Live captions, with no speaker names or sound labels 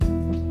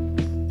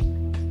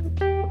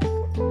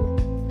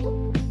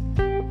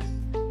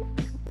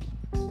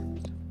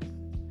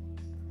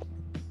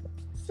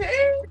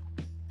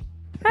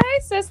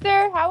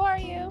How are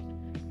you?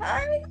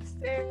 Hi,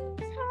 sis.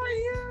 How are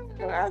you?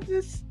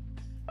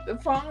 The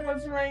phone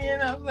was ringing.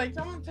 I was like,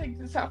 I'm going to take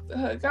this off the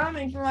hook. I don't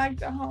even like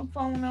the home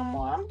phone no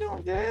more. I'm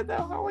doing good,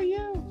 though. How are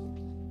you?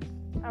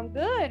 I'm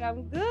good.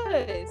 I'm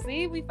good.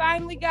 See, we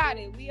finally got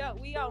it. We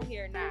on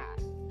here now.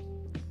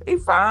 We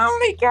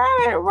finally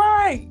got it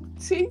right.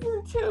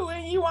 Season 2,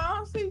 and you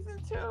on season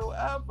 2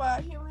 of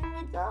Healing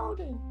with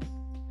Golden.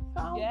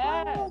 So I'm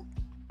Yeah.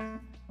 glad.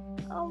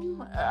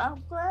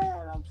 I'm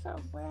glad. I'm so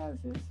glad,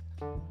 sis.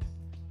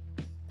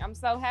 I'm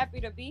so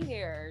happy to be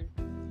here.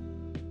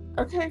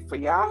 Okay, for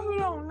y'all who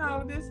don't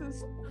know, this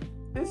is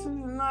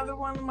another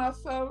one of my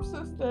soul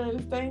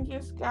sisters,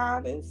 Dangerous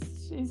Goddess.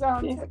 She's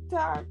on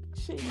TikTok.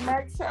 She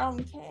makes her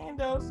own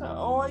candles, her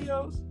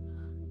oils,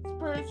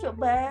 spiritual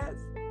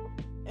baths,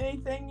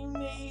 anything you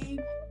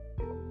need.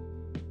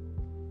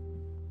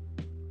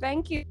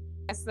 Thank you,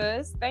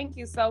 sis. Thank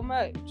you so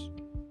much.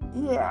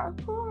 Yeah,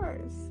 of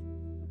course.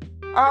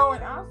 Oh,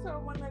 and also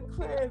want to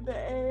clear the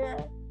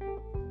air.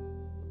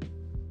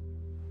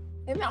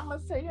 And I'm going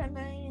to say her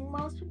name.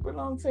 Most people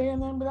don't say her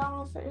name, but I'm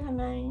going to say her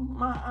name.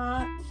 My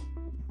aunt,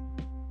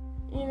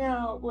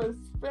 was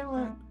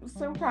feeling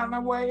some kind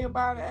of way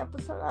about an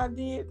episode I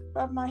did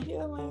about my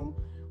healing.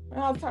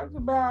 When I talked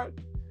about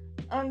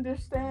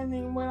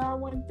understanding what I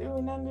went through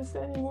and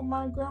understanding what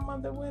my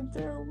grandmother went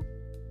through.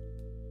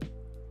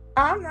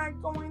 I'm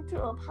not going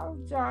to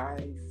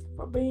apologize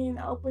for being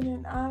open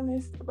and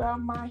honest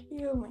about my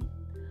healing.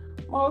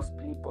 Most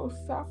people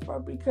suffer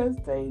because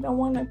they don't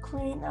want to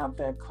clean out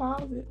their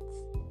closets.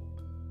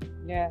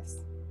 Yes.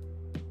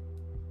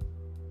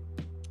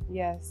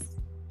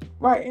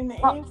 Right, and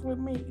it ends with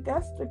me.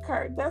 That's the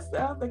curse. That's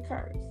the other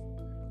curse.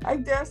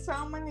 Like, there's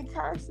so many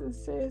curses,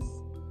 sis,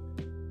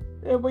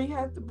 that we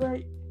have to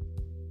break.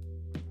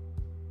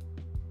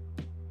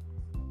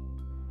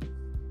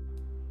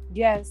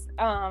 Yes,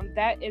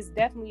 that is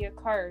definitely a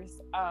curse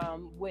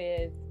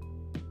with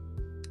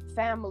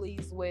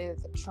families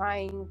with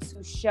trying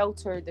to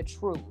shelter the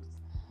truth.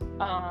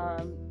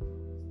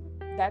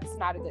 That's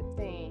not a good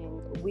thing.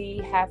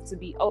 We have to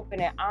be open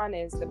and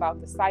honest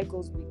about the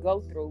cycles we go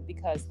through,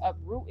 because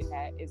uprooting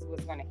that is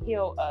what's going to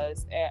heal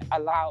us and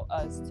allow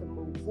us to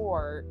move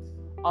forward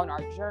on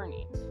our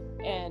journey.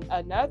 And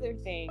another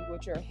thing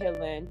with your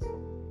healing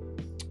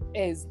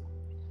is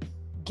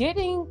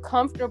getting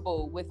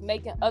comfortable with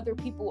making other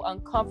people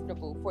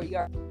uncomfortable for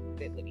your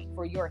ability,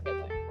 for your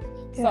healing.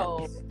 Yes.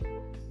 So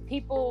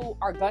people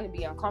are going to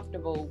be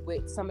uncomfortable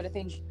with some of the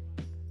things.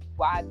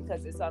 Why?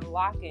 Because it's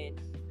unlocking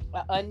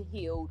an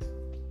unhealed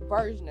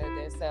version of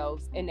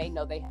themselves, and they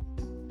know they have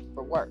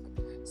for work.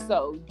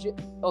 So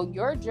on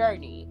your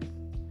journey,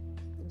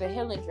 the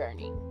healing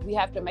journey, we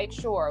have to make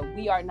sure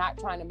we are not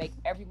trying to make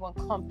everyone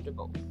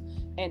comfortable.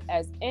 And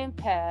as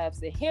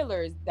empaths and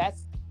healers,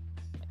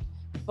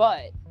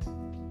 but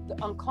the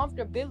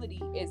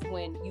uncomfortability is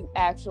when you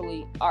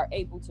actually are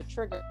able to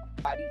trigger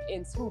somebody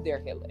into their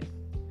healing.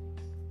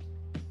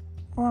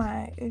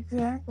 Right,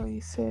 exactly,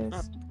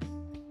 sis.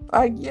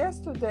 Like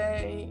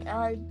yesterday,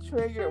 I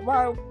triggered.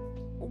 Well,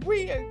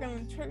 we are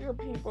gonna trigger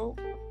people.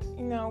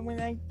 We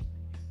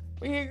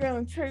are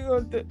gonna trigger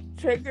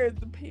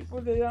the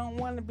people that don't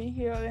want to be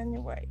healed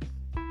anyway.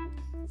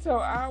 So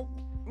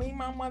me and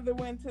my mother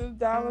went to the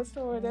dollar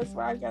store. That's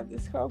why I got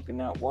this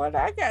coconut water.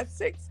 I got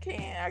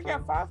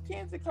 5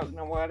 cans of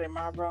coconut water in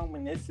my room,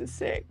 and this is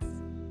 6.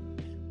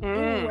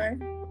 Anyway,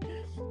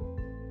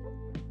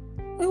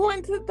 we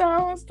went to the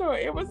dollar store.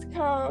 It was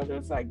cold. It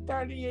was like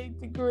 38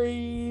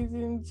 degrees.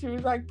 And she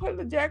was like, put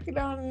a jacket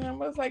on. And I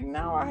was like,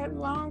 no, I had a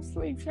long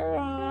sleeve shirt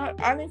on.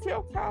 I didn't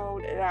feel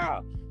cold at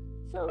all.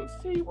 So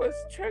she was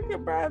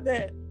triggered by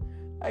that.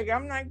 Like,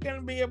 I'm not going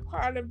to be a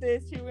part of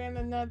this. You're in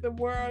another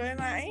world.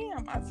 And I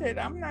am. I said,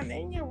 I'm not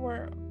in your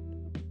world.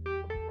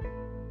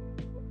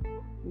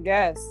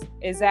 Yes,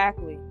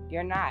 exactly.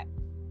 You're not.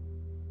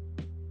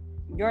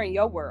 You're in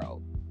your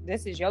world.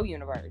 This is your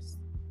universe.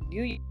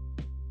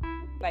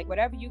 Like,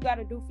 whatever you got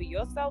to do for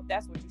yourself,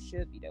 that's what you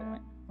should be doing.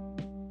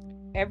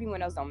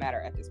 Everyone else don't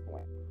matter at this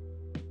point.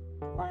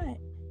 Right.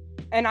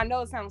 And I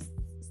know it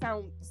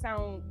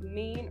sound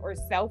mean or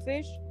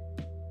selfish,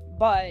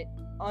 but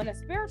on a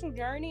spiritual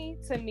journey,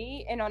 to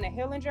me, and on a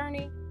healing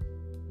journey,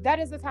 that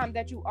is the time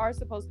that you are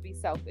supposed to be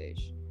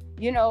selfish.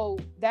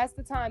 That's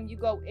the time you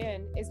go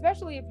in,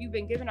 especially if you've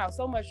been giving out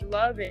so much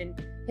love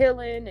and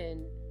healing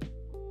and,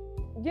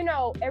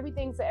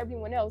 everything to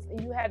everyone else, and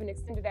you haven't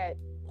extended that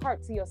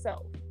part to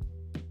yourself.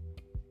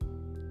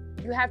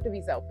 You have to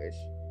be selfish,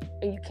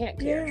 and you can't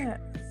care.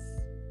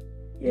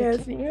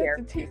 Yes, and you have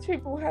to teach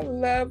people how to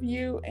love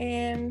you.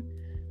 And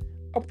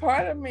a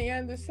part of me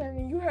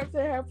understanding, you have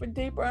to have a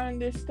deeper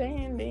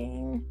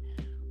understanding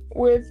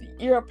with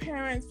your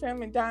parents'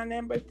 family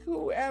dynamic,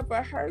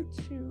 whoever hurts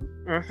you.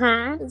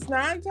 It's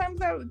 9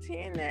 times out of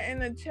 10 that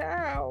and a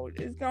child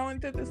is going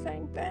through the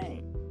same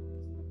thing.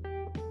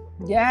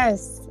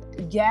 Yes,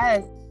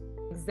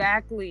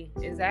 exactly,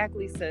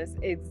 sis,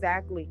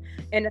 exactly.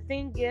 And the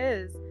thing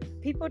is,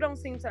 people don't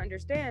seem to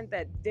understand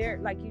that they're,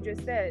 like you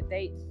just said,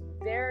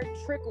 their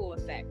trickle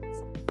effect.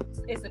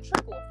 It's a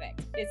trickle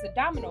effect. It's a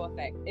domino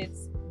effect.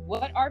 It's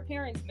what our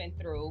parents been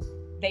through.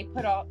 They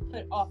put off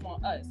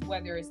on us,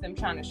 whether it's them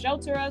trying to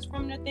shelter us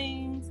from the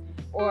things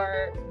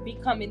or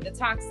becoming the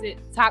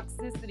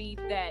toxicity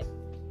that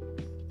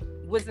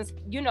was,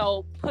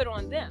 put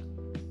on them.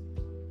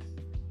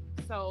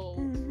 So,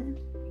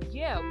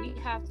 yeah, we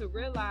have to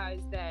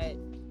realize that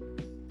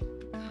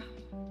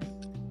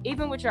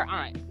even with your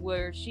aunt,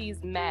 where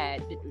she's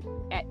mad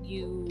at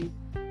you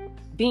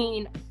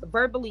being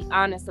verbally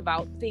honest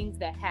about things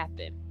that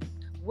happen.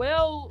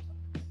 Well,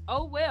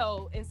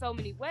 in so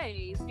many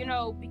ways,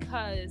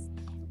 because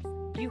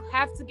you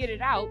have to get it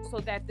out so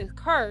that the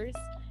curse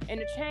and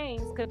the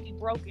chains could be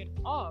broken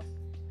off.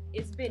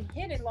 It's been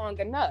hidden long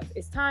enough.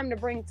 It's time to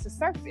bring it to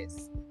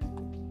surface.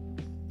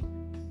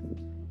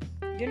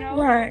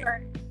 Right.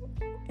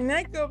 And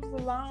that goes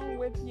along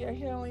with your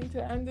healing,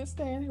 to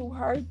understand who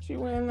hurt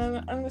you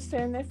and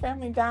understand their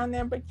family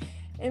dynamic.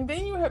 And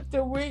then you have to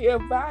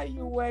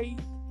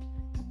reevaluate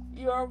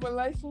your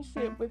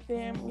relationship with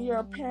them,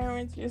 your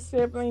parents, your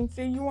siblings.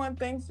 Do you want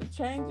things to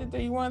change, or do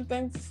you want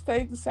things to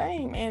stay the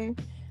same? And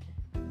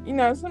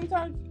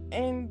sometimes,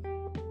 and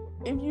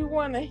if you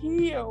want to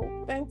heal,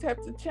 things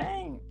have to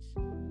change.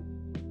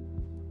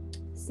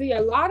 See,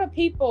 a lot of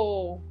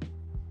people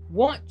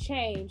want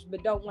change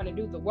but don't want to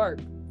do the work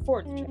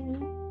for the change.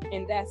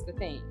 And that's the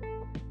thing.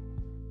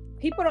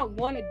 People don't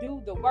want to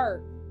do the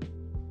work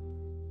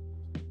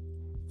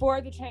for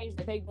the change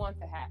that they want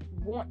to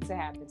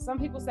happen. Some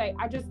people say,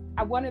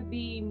 I want to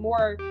be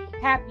more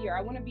happier.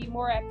 I want to be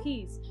more at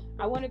peace.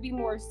 I want to be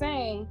more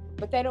sane,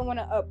 but they don't want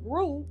to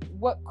uproot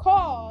what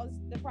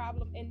caused the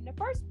problem in the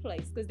first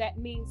place, because that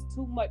means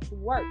too much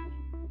work.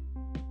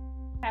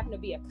 Having to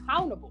be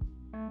accountable.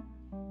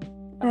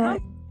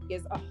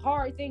 Is a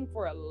hard thing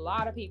for a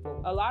lot of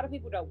people. A lot of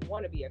people don't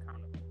want to be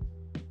accountable.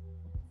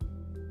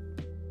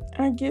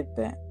 I get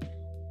that.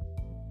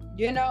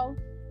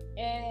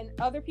 And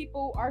other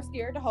people are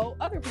scared to hold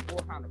other people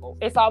accountable.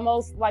 It's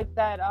almost like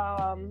that,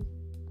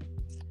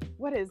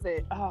 what is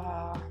it?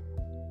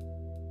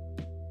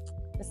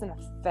 It's an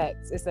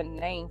effect. It's a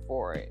name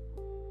for it.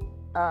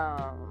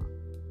 I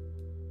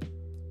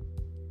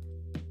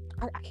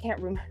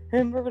can't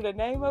remember the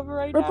name of it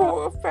right now.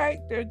 Ripple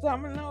effect or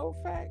domino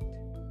effect?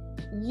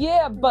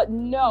 Yeah, but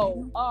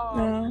no.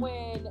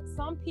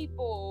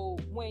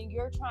 When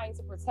you're trying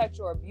to protect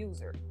your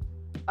abuser,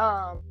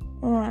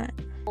 right.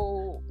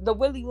 The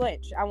Willie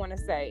Lynch, I want to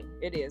say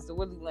it is the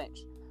Willie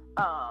Lynch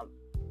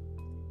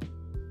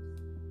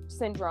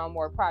syndrome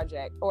or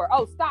project, or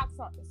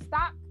Stockholm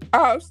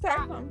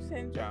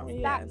syndrome.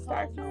 Yeah,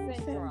 Stockholm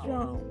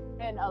syndrome.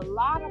 And a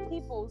lot of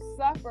people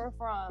suffer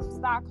from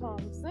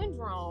Stockholm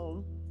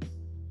syndrome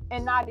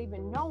and not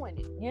even knowing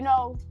it.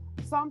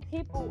 Some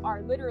people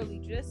are literally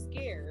just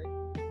scared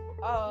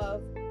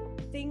of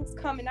things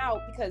coming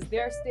out because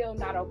they're still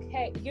not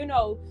okay.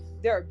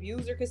 Their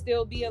abuser could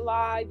still be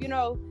alive,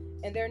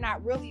 and they're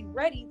not really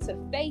ready to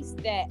face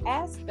that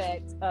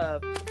aspect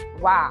of,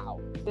 wow,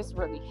 this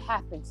really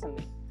happened to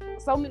me.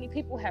 So many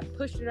people have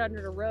pushed it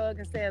under the rug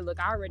and said, look,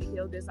 I already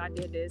healed this, I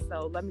did this,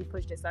 so let me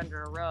push this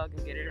under the rug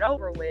and get it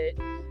over with.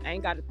 I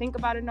ain't got to think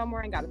about it no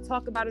more. I ain't got to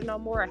talk about it no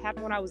more. It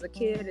happened when I was a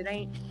kid. It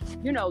ain't,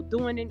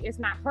 doing it. It's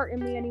not hurting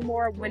me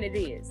anymore when it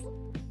is.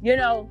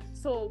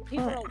 So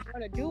people don't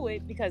want to do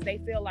it because they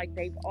feel like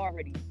they've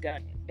already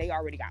done it. They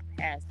already got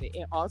past it.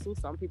 And also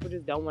some people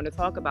just don't want to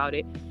talk about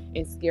it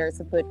and scared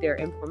to put their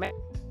information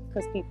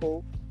because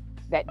people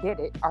that did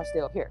it are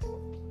still here.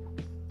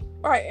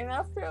 Right, and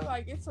I feel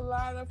like it's a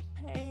lot of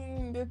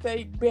pain that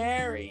they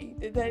bury,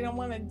 that they don't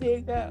want to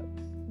dig up.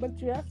 But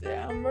you have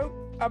to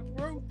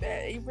uproot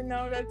that, even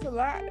though that's a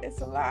lot.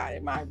 It's a lot.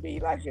 It might be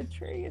like a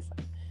tree. It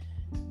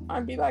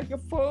might be like a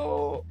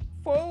full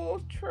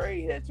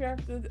tree that you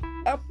have to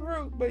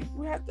uproot, but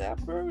you have to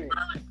uproot it.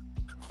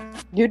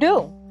 You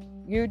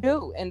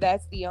do. And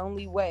that's the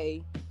only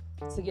way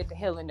to get the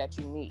healing that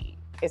you need,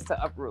 is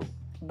to uproot.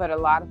 But a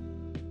lot of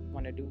people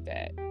want to do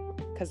that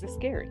because it's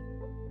scary.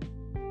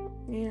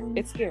 Yeah.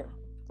 It's scary.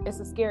 It's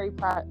a scary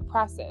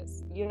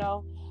process,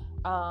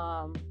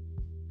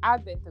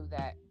 I've been through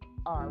that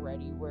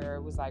already, where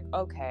it was like,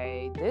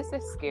 okay, this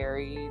is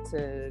scary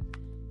to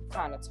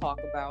kind of talk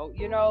about,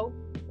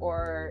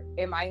 or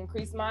it might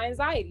increase my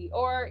anxiety,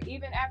 or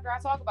even after I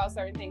talk about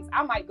certain things,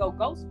 I might go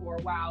ghost for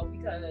a while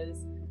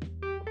because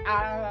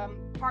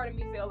part of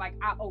me feel like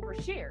I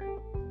overshared.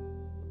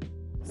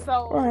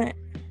 So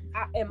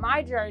in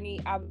my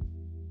journey, I've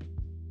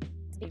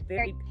been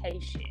very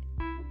patient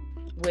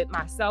with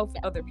myself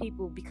and other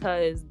people,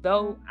 because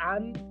though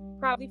I'm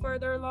probably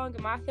further along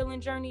in my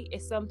healing journey,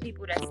 it's some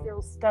people that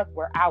still stuck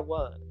where I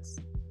was.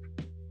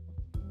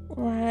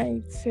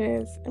 Right,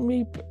 sis.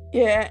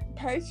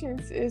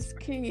 Patience is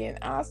key. And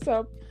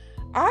also,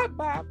 I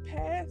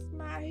bypassed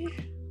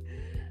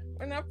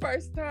when I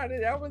first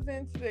started, I was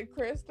into the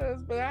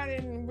crystals, but I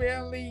didn't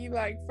really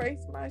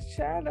face my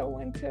shadow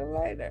until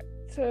later,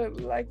 a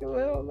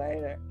little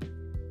later.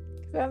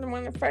 Because I didn't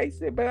want to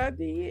face it, but I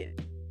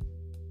did.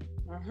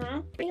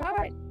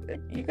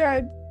 You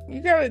gotta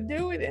You gotta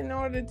do it in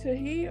order to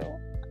heal.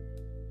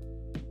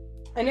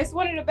 And it's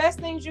one of the best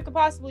things you could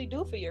possibly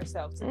do for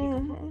yourself. To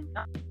Mm-hmm.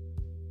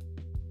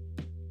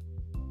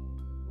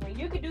 When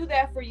you could do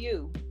that for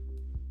you,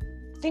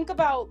 think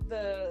about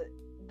the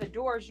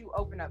doors you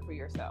open up for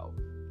yourself.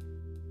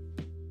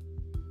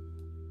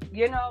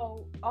 You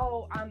know,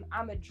 oh,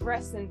 I'm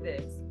addressing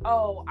this.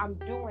 Oh, I'm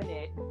doing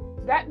it.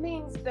 That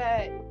means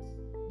that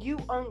you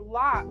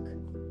unlock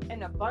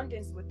an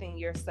abundance within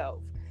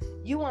yourself.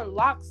 You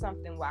unlock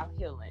something while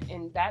healing.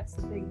 And that's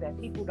the thing that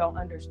people don't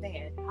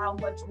understand, how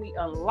much we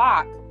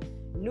unlock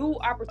new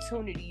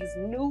opportunities,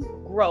 new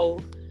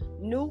growth,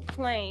 new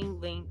plane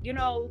link, you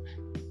know,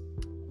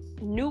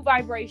 new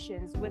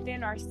vibrations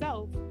within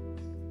ourselves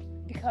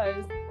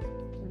because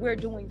we're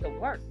doing the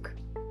work.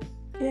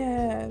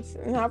 Yes,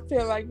 and I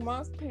feel like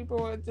most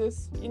people are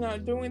just, you know,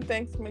 doing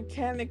things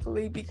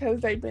mechanically because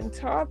they've been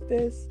taught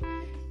this,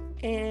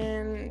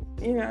 and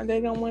you know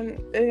they don't want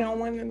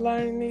to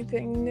learn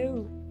anything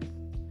new.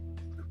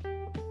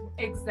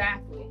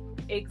 Exactly.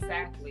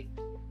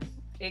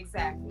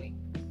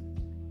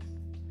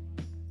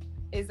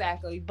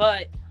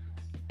 But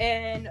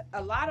in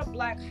a lot of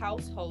Black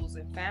households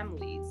and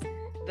families,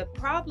 the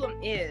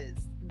problem is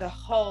the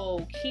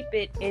whole keep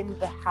it in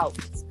the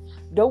house.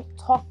 Don't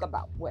talk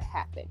about what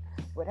happened.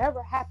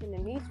 Whatever happened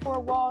in these four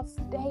walls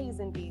stays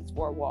in these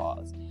four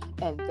walls.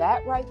 And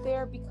that right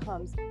there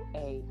becomes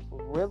a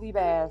really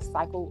bad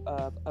cycle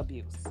of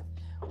abuse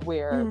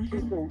where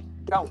people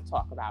don't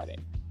talk about it.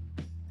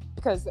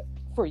 Because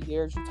for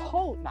years you're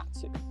told not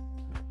to.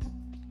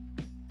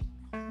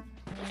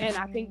 And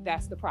I think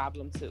that's the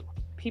problem too.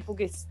 People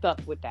get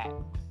stuck with that.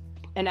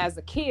 And as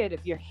a kid,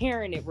 if you're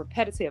hearing it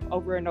repetitive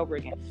over and over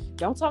again,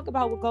 don't talk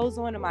about what goes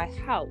on in my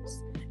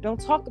house. Don't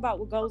talk about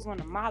what goes on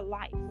in my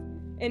life.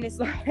 And it's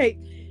like,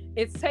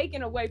 it's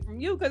taken away from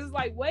you because it's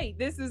like, wait,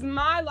 this is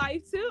my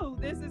life too.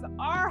 This is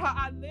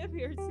I live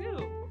here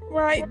too.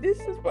 Right. This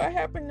is what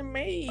happened to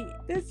me.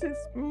 This is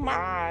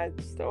my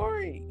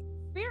story.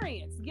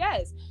 Experience,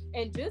 yes.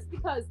 And just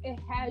because it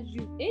has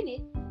you in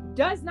it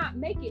does not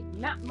make it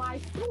not my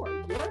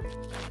story.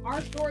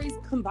 Our stories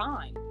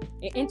combine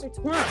and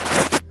intertwine.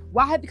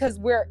 Why? Because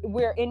we're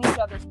in each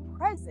other's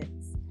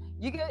presence.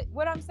 You get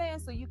what I'm saying?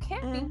 So you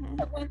can't be,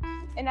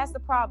 and that's the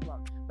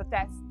problem. But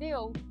that's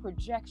still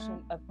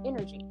projection of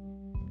energy.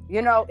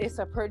 You know, it's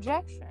a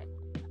projection.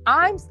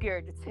 I'm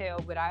scared to tell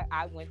what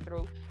I went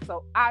through,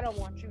 so I don't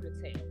want you to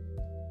tell.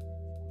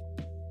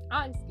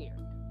 I'm scared.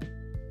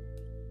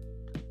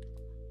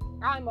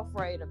 I'm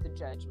afraid of the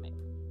judgment.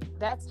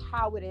 That's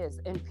how it is.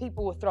 And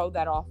people will throw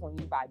that off on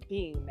you by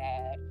being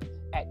mad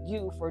at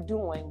you for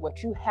doing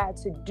what you had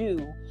to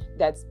do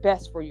that's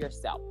best for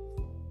yourself.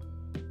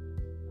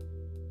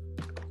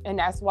 And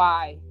that's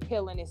why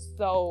healing is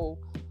so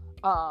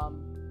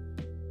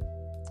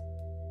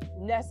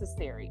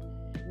necessary.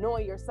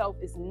 Knowing yourself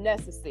is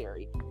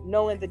necessary.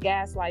 Knowing the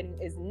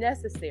gaslighting is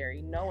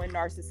necessary. Knowing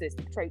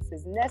narcissistic traits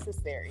is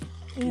necessary.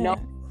 Knowing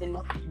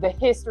the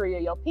history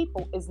of your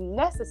people is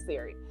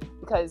necessary.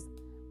 Because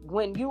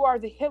when you are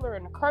the healer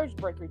and the curse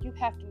breaker, you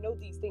have to know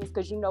these things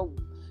because you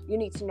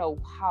need to know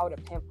how to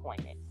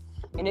pinpoint it.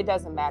 And it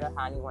doesn't matter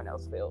how anyone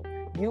else feels.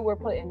 You were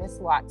put in this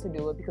slot to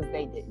do it because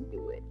they didn't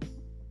do it.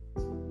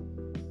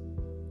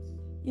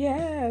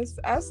 Yes,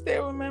 I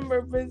still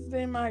remember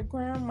visiting my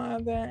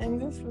grandmother, and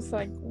this was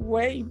like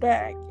way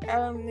back. I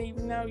don't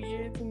even know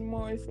years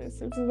anymore. This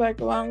was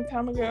like a long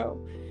time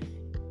ago.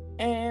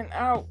 And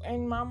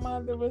my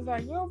mother was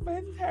like, go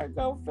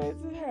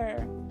visit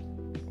her.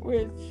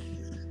 Which,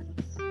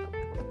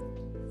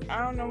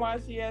 I don't know why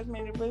she asked me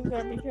to visit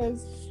her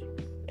because,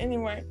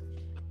 anyway,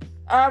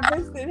 I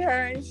visited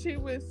her and she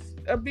was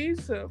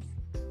abusive.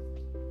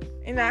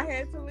 And I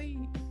had to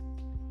leave.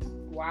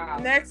 Wow.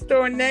 Next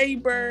door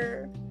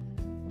neighbor,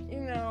 you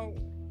know,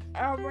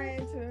 I ran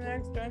to the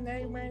next door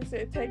neighbor and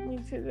said, take me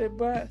to the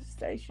bus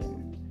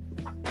station.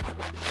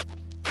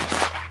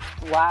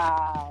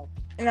 Wow.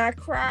 And I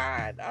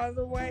cried all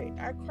the way.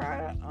 I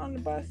cried on the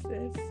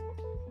buses.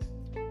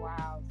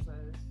 Wow,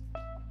 sis.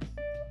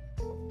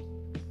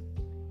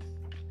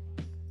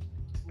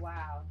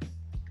 Wow.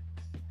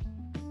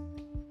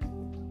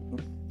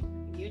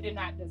 You did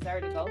not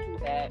deserve to go through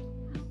that.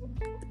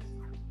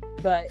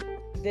 But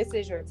this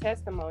is your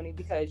testimony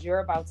because you're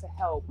about to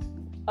help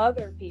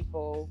other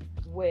people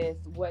with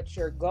what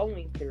you're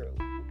going through.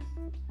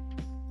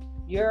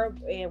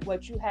 And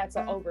what you had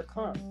to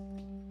overcome.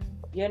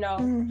 You know,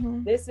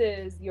 This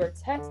is your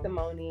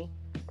testimony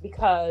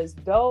because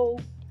though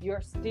you're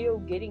still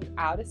getting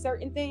out of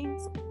certain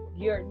things,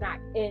 you're not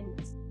in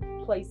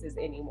places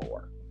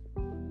anymore.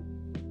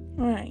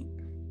 Right.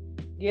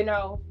 You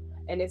know,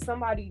 and it's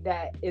somebody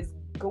that is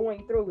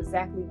going through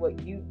exactly what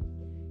you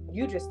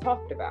just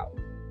talked about.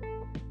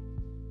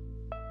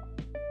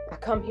 I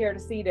come here to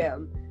see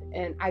them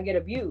and I get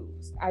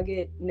abused. I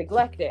get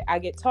neglected. I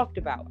get talked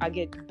about. I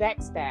get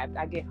backstabbed.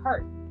 I get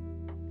hurt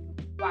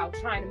while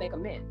trying to make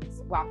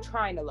amends, while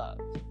trying to love.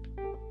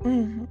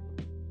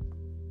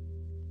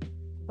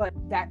 But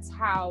that's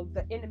how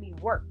the enemy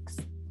works,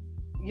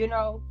 you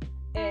know?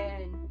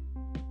 And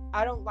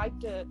I don't like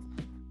to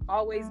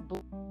always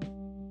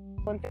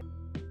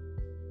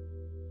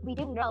we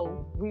do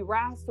know we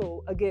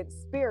wrestle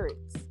against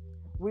spirits.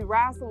 We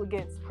wrestle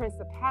against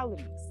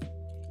principalities.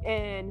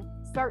 And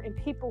certain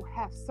people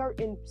have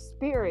certain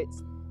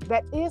spirits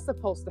that is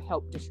supposed to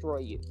help destroy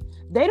you.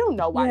 They don't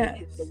know why they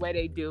do the way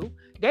they do.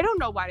 They don't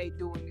know why they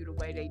doing you the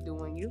way they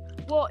doing you.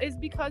 Well, it's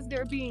because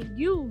they're being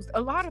used.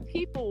 A lot of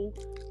people,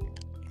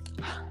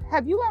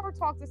 have you ever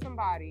talked to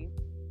somebody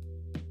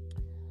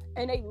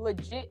and they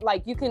legit,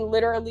 like you can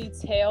literally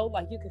tell,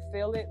 like you can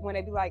feel it when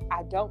they be like,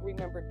 I don't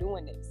remember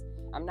doing this.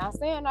 I'm not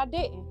saying I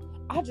didn't.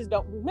 I just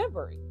don't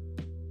remember it.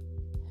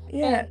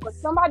 Yeah. And for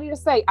somebody to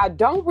say, I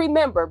don't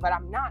remember, but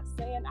I'm not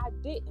saying I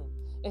didn't,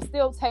 and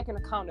still taking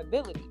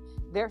accountability.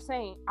 They're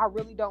saying, I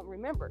really don't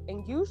remember.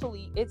 And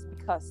usually it's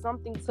because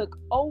something took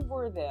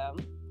over them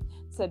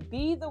to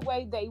be the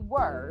way they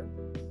were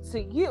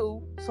to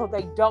you, so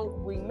they don't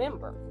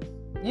remember.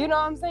 You know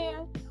what I'm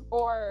saying?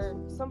 Or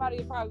somebody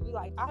would probably be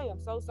like, I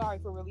am so sorry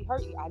for really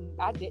hurting you.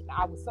 I didn't.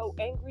 I was so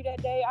angry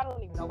that day. I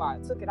don't even know why I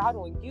took it out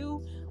on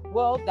you.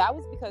 Well, that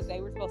was because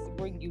they were supposed to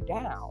bring you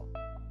down.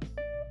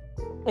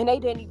 And they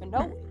didn't even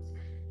know it.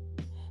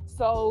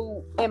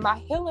 So in my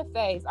healing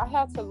phase, I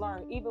had to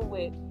learn, even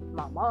with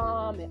my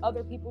mom and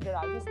other people that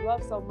I just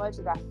love so much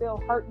that I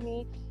feel hurt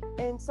me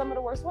in some of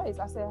the worst ways.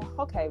 I said,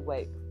 okay,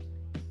 wait.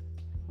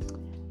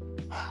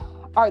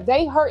 Are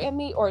they hurting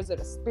me, or is it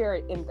a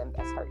spirit in them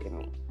that's hurting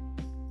me?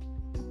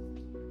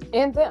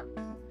 In them.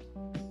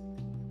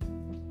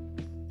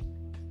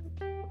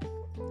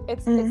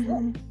 It's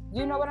them.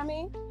 You know what I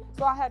mean?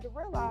 So I had to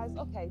realize,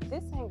 okay,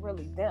 this ain't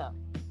really them.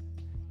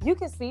 You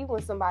can see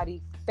when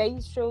somebody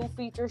facial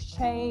features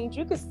change.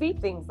 You can see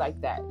things like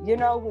that. You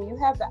know, when you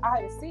have the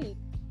eye to see,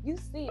 you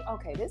see,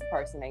 okay, this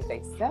person ain't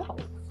they self.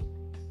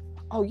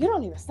 Oh, you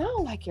don't even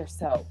sound like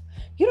yourself.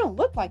 You don't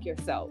look like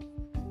yourself.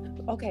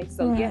 Okay,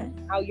 so yeah,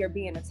 how you're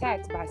being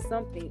attacked by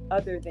something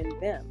other than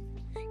them.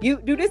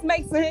 Do this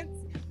make sense?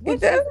 It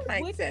does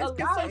make sense,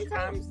 because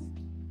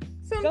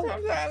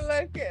sometimes I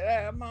look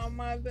at my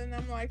mother and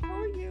I'm like, who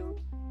are you?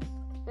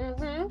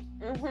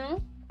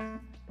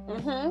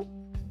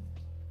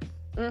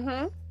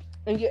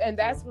 And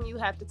that's when you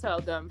have to tell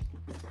them,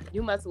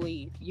 you must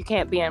leave. You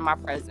can't be in my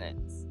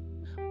presence.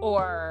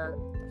 Or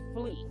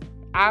flee.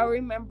 I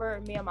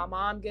remember me and my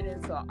mom getting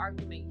into an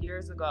argument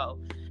years ago,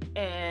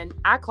 and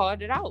I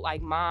called it out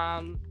like,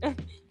 Mom,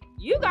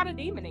 you got a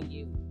demon in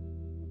you.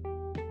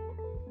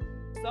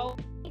 So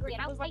angry,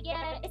 and I was like,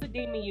 yeah, it's a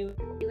demon in you,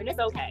 and it's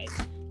okay,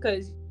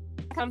 because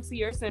you come to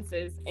your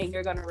senses and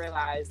you're gonna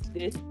realize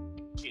this is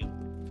you.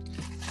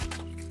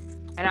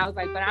 And I was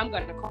like, but I'm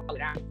gonna call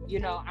it out. You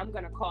know, I'm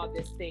gonna call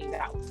this thing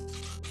out.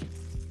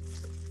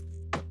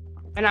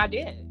 And I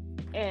did.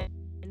 And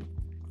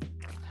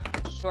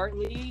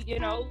shortly, you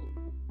know,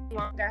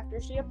 long after,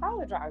 she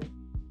apologized.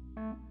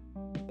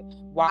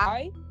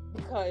 Why?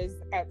 Because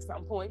at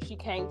some point she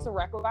came to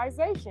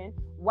realization,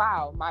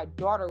 wow, my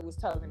daughter was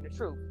telling the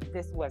truth.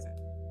 This wasn't.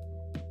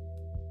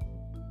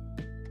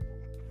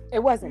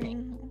 It wasn't me.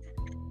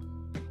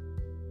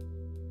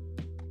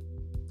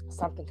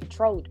 Something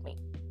controlled me.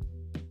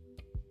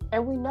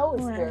 And we know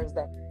it's spirits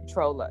that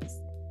control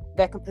us,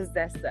 that can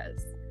possess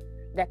us,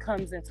 that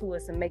comes into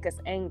us and make us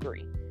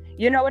angry.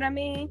 You know what I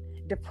mean?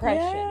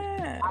 Depression.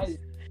 Yes.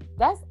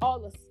 That's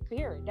all a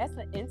spirit. That's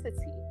an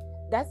entity.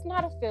 That's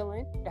not a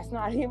feeling. That's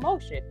not an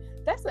emotion.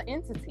 That's an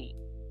entity.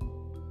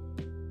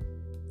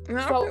 And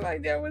I feel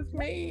like that was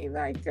me.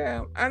 Like,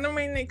 I don't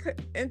mean to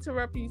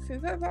interrupt you,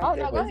 sis. I thought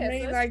that was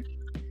me. Sis. Like,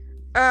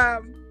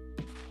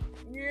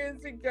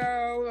 years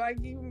ago, like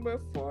even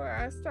before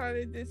I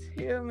started this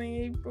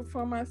healing,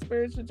 before my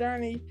spiritual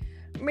journey,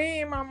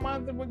 me and my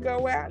mother would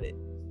go at it,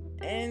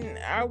 and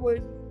I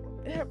would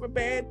have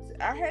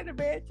I had a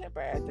bad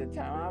temper at the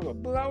time. I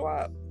would blow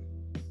up.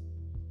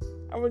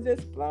 I would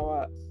just blow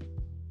up.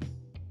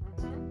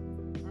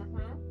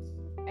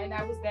 And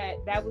that was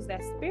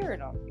that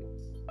spirit on you.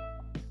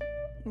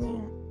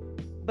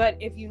 But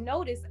if you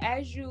notice,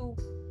 as you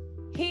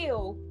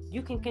heal,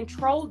 you can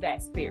control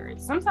that spirit.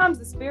 Sometimes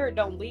the spirit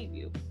don't leave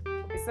you,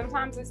 and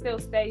sometimes it still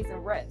stays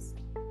and rests.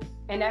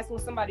 And that's when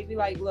somebody be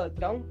like, look,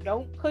 don't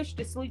push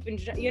the sleeping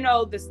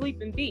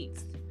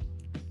beast.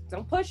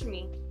 Don't push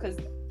me, because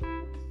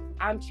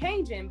I'm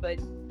changing, but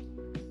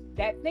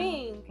that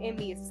thing in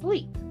me is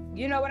asleep.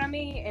 You know what I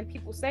mean? And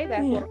people say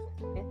that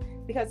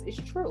because it's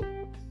true.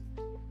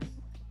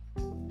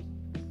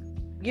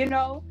 You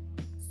know?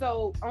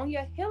 So on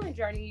your healing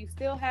journey, you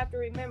still have to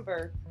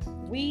remember,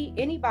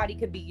 anybody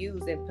could be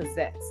used and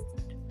possessed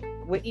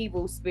with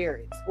evil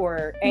spirits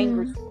or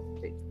angry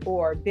spirits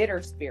or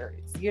bitter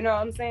spirits. You know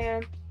what I'm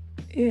saying?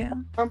 Yeah.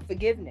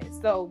 Unforgiveness.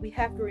 So we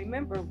have to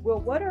remember, well,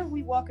 what are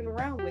we walking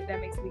around with that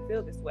makes me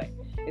feel this way?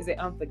 Is it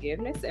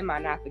unforgiveness? Am I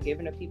not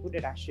forgiving the people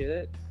that I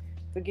should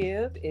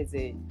forgive? Is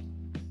it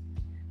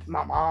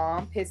my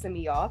mom pissing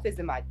me off? Is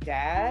it my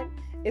dad?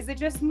 Is it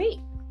just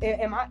me?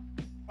 Am I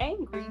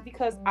angry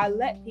because I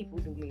let people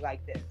do me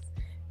like this?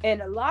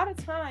 And a lot of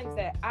times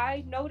that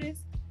I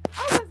noticed,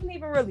 I wasn't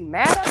even really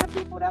mad at the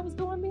people that was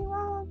doing me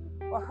wrong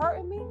or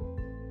hurting me.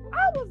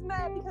 I was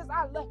mad because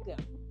I let them.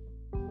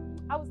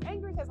 I was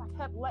angry because I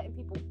kept letting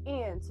people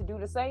in to do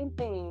the same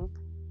thing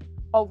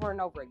over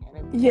and over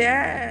again.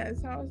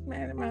 Yes, I was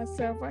mad at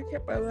myself. I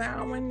kept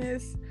allowing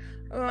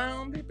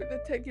people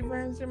to take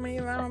advantage of me,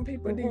 allowing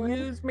people to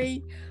use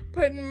me,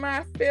 putting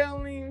their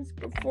feelings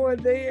before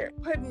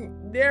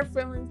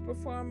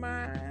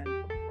mine,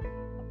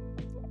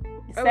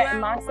 Setting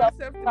allowing myself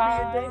to be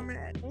a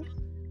doormat.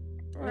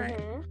 Right.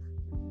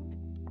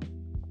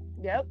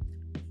 Yep.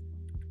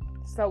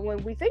 So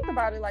when we think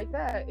about it like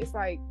that, it's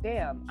like,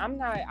 damn,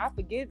 I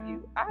forgive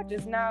you. I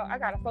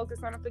gotta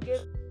focus on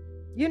forgive.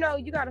 You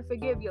gotta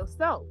forgive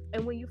yourself.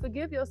 And when you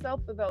forgive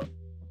yourself for those,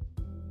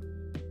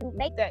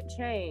 make that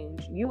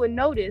change, you would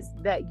notice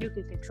that you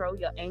can control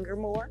your anger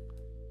more.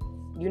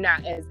 You're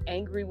not as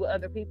angry with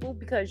other people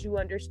because you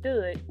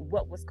understood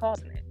what was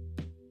causing it.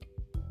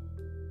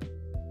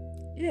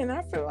 Yeah, and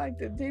I feel like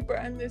the deeper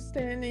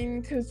understanding,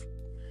 because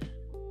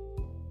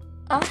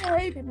I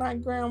hated my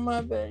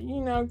grandmother,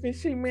 because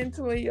she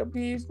mentally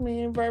abused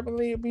me and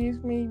verbally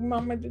abused me.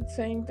 Mama did the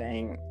same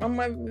thing. My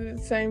mother did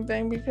the same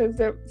thing because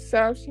that's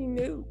all she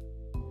knew.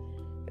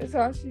 That's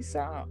all she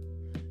saw.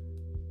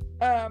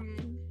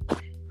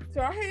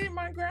 So I hated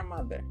my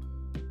grandmother,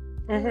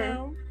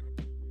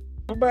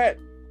 But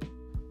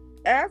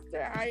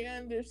after I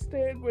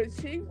understood what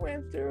she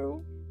went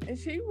through, and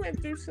she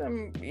went through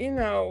some,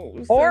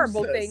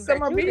 horrible things some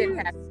that abuse. You didn't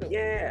have to.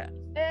 Yeah,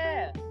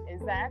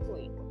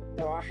 exactly.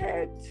 So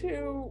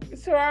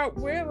I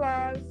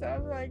realized, I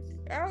was like,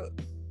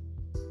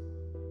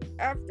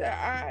 after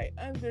I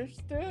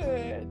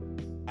understood,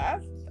 I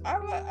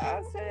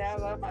say I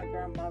love my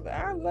grandmother.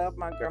 I love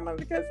my grandmother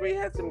because we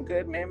had some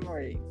good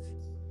memories.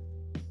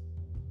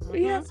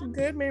 We had some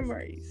good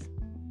memories,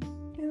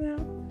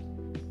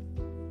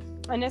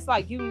 And it's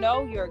like,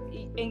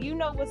 and you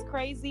know what's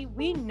crazy?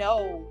 We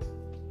know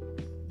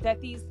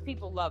that these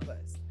people love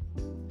us.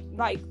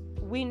 Like,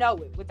 we know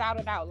it without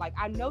a doubt. Like,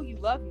 I know you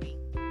love me.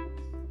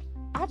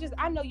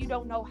 I know you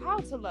don't know how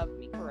to love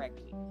me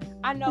correctly.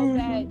 I know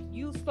that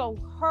you so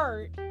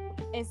hurt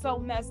and so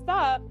messed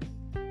up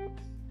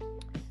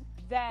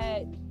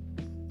that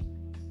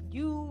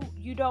you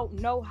don't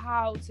know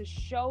how to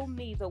show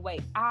me the way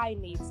I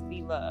need to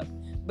be loved.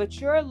 But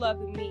you're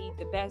loving me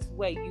the best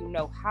way you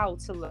know how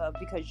to love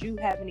because you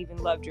haven't even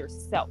loved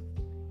yourself.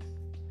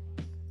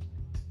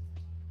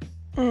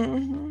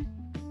 You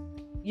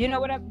know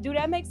what? Do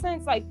that make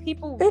sense? Like,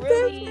 people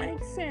really... It does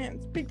make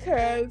sense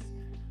because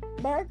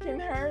back in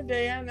her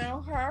day, I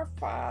know her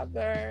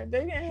father,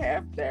 they didn't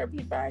have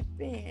therapy back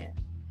then.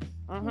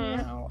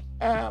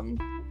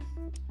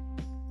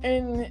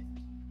 And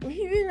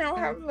he didn't know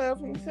how to love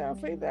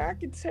himself either. I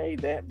could say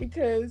that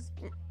because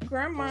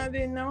grandma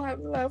didn't know how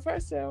to love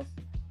herself.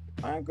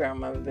 My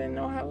grandmother didn't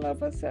know how to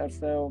love herself.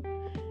 So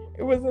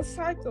it was a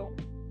cycle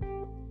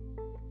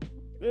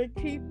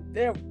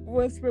that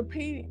was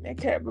repeating, that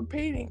kept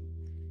repeating.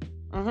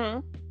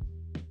 And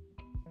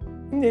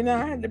then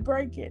I had to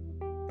break it.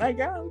 Like,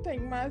 I don't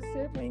think my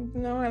siblings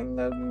know how to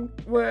love me.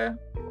 Well,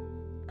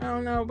 I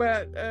don't know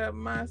about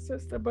my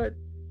sister, but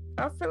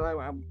I feel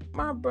like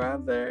my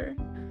brother,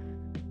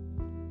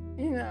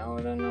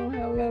 don't know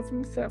how to love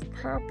himself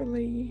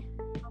properly.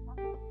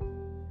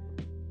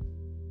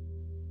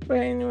 But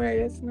anyway,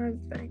 that's another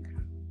thing.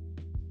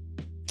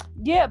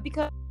 Yeah,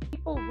 because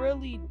people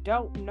really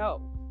don't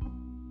know.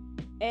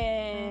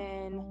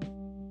 And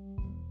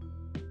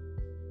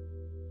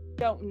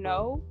don't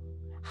know,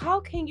 how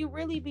can you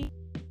really be?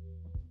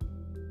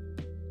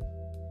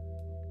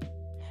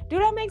 Do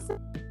that make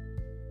sense?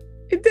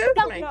 It does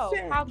make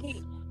sense. How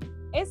can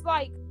it's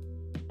like,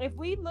 if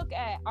we look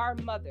at our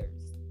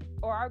mothers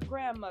or our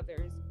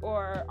grandmothers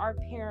or our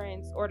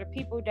parents or the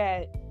people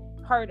that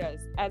hurt us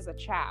as a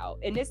child,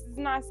 and this is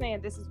not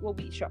saying this is what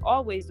we should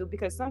always do,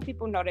 because some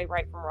people know they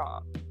right from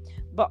wrong,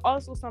 but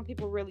also some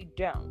people really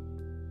don't.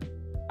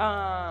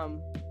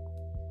 I'm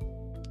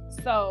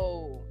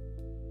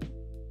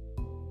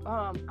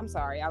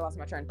sorry, I lost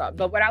my train of thought.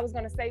 But what I was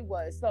going to say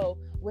was, so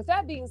with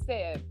that being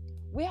said,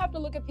 we have to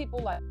look at people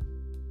like,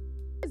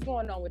 what's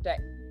going on with that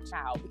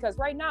child? Because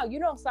right now, you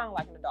don't sound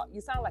like an adult.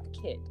 You sound like a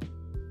kid.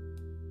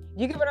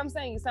 You get what I'm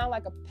saying? You sound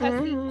like a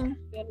pesky,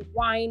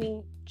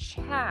 whiny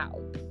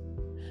child.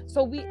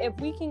 So if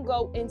we can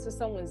go into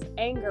someone's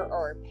anger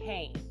or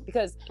pain,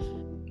 because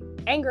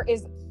anger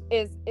is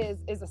a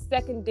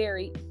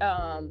secondary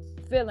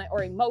feeling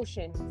or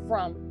emotion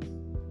from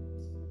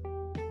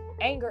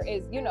anger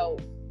is,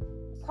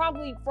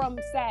 probably from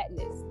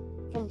sadness,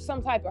 from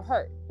some type of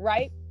hurt,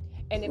 right?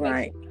 And it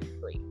makes you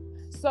angry.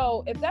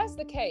 So if that's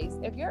the case,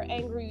 if you're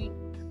angry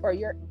or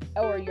you're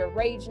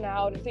raging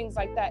out and things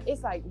like that,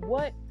 it's like,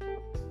 what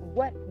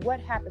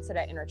happened to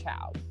that inner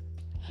child?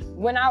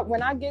 When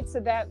I get to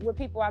that with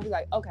people, I'll be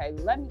like, okay,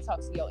 let me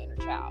talk to your inner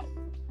child.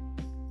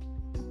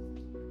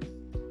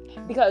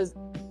 Because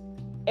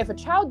if a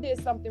child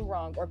did something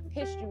wrong or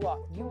pissed you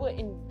off, you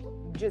wouldn't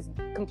just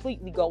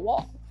completely go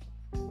off.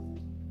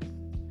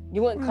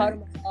 You wouldn't cut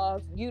them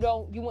off. You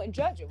wouldn't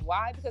judge them.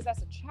 Why? Because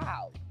that's a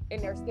child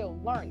and they're still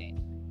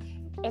learning.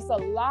 It's a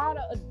lot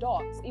of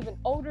adults, even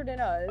older than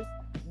us,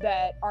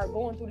 that are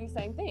going through these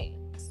same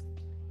things.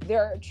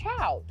 They're a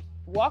child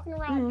walking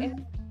around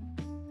in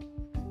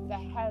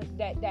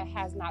that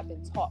has not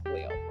been taught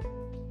well.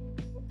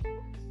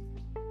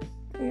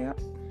 Yeah.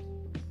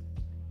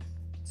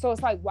 So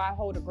it's like, why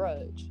hold a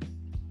grudge?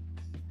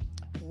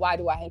 Why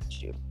do I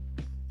hate you?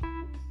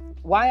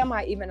 Why am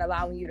I even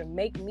allowing you to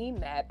make me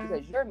mad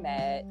because you're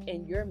mad,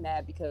 and you're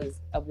mad because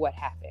of what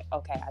happened?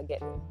 Okay, I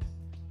get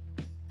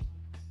it.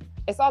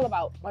 It's all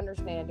about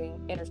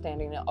understanding, and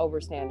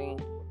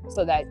overstanding,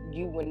 so that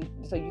you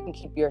can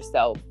keep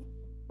yourself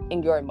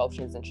and your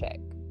emotions in check.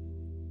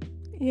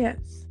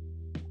 Yes.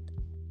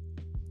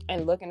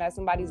 And looking at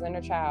somebody's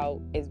inner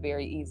child is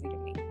very easy to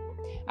me.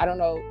 I don't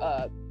know,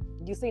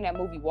 you seen that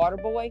movie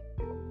Waterboy?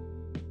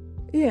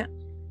 Yeah.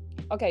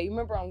 Okay, you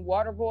remember on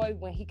Waterboy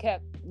when he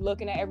kept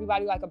looking at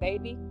everybody like a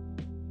baby?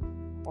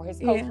 Or his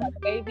coach like a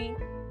baby?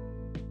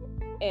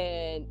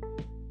 And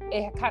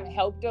it kind of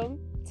helped him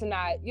to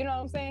not, you know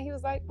what I'm saying? He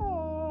was like,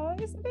 oh,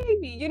 it's a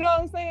baby. You know what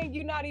I'm saying?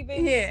 You're not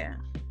even... Yeah.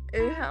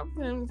 It helped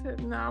him to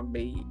not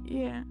be,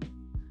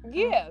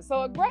 Yeah,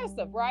 so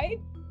aggressive, right?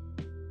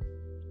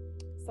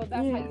 So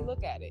that's how you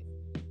look at it.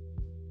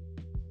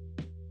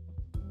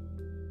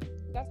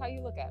 That's how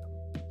you look at them.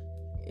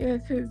 Yeah,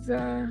 because,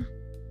 I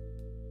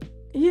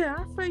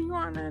feel you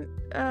on that.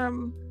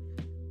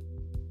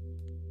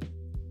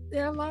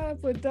 There are a lot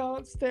of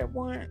adults that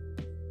want,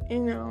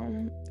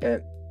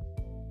 that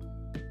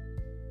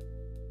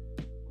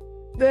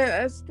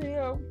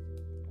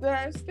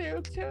are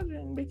still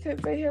children because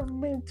they haven't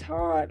been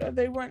taught, or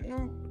they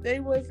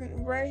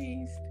wasn't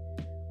raised,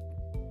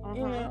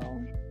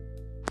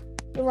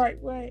 the right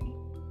way,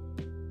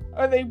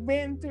 or they've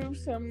been through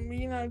some,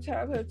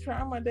 childhood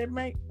trauma that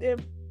make them,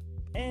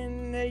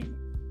 and they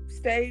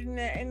stayed in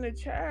their inner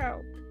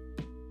child.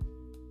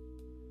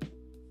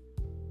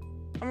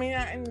 I mean,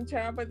 not inner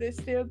child, but they're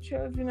still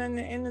children, and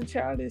the inner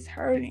child is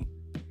hurting.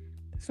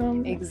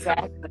 So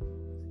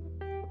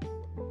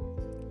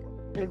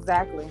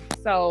Exactly.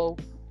 So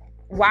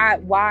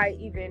why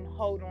even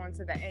hold on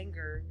to the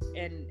anger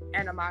and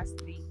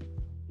animosity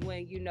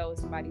when you know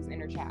somebody's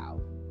inner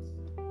child?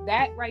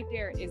 That right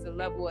there is a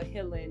level of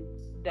healing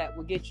that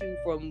will get you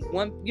from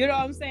one, you know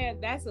what I'm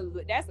saying? That's a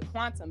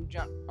quantum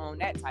jump on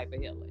that type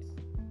of healing.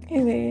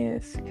 It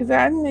is, because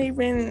I didn't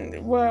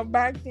even,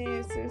 back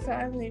then, since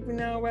I didn't even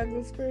know about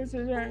the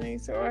spiritual journey,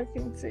 so I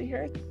can see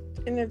her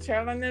in the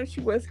child. I know she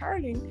was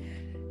hurting,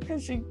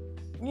 because she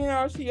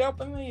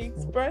openly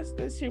expressed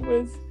that she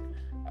was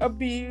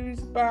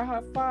abused by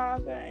her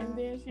father, and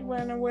then she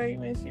went away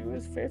when she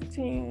was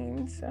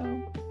 15, so.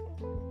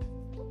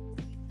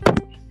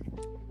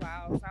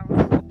 Wow, sounds a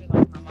little bit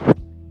like my mom.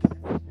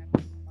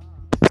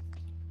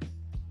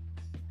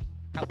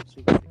 How old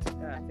she was?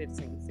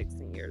 15,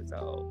 16 years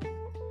old.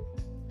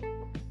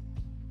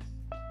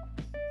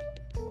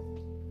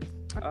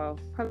 Oh,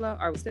 hello.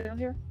 Are we still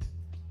here?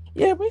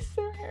 Yeah, we're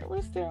still here.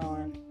 We're still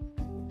on.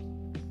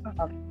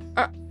 Okay.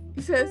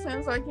 You said it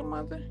sounds like your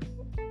mother?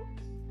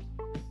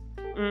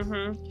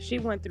 Mm-hmm. She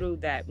went through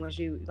that when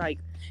she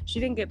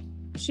did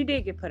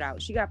get put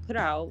out. She got put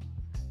out,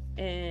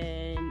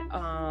 and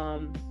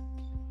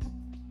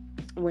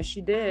when she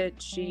did,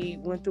 she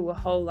went through a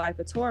whole life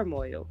of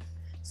turmoil.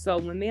 So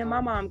when me and my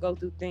mom go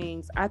through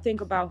things, I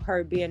think about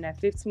her being that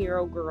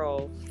 15-year-old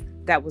girl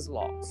that was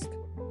lost.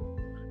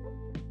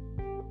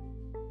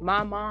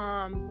 My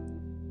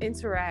mom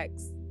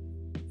interacts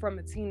from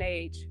a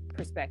teenage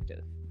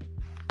perspective,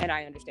 and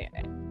I understand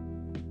that.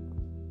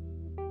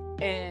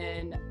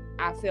 And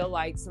I feel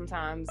like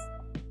sometimes,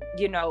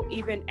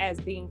 even as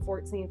being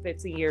 14,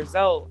 15 years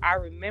old, I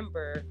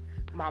remember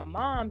my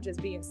mom just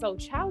being so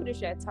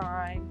childish at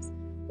times,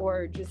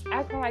 or just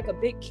acting like a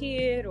big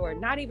kid, or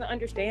not even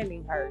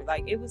understanding her.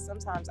 Like, it was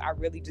sometimes I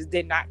really just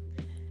did not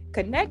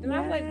connect. And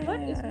I'm like, what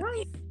is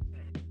wrong?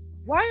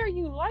 Why are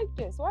you like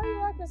this? Why are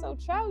you acting so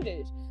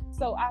childish?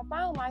 So I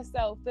found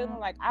myself feeling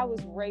like I was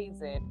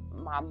raising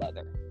my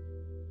mother.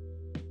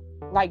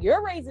 Like,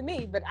 you're raising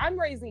me, but I'm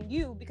raising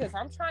you because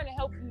I'm trying to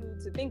help you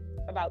to think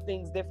about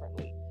things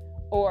differently.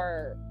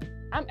 Or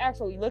I'm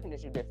actually looking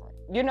at you different,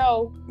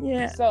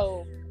 Yeah.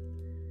 So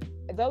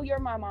though you're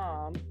my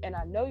mom, and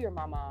I know you're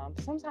my mom,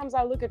 sometimes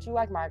I look at you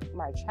like my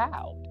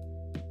child.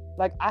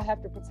 Like, I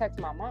have to protect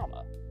my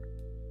mama.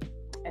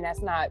 And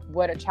that's not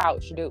what a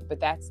child should do, but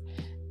that's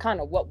kind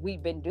of what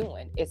we've been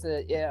doing. It's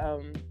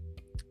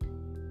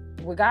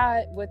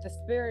what the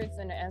spirits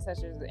and the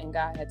ancestors and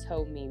God had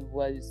told me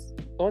was,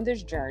 on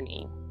this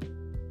journey,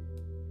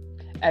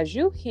 as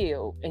you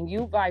heal and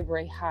you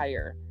vibrate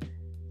higher,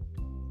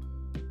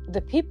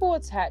 the people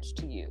attached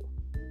to you,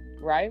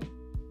 right?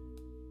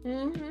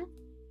 Mm-hmm.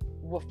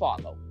 Will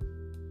follow.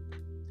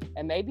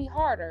 It may be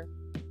harder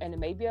and it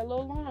may be a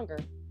little longer,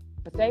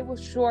 but they will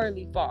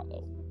surely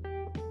follow,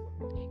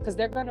 because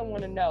they're going to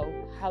want to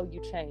know how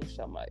you changed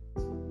so much.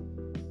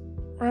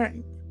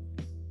 Right.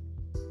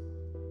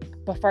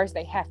 But first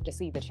they have to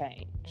see the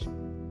change.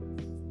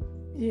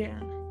 Yeah.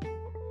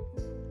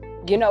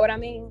 You know what I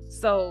mean?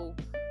 So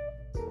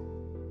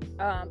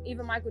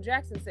even Michael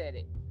Jackson said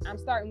it. I'm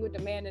starting with the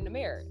man in the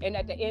mirror. And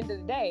at the end of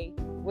the day,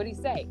 what he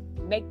say?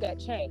 Make that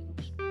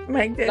change.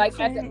 Make that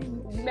change.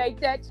 Make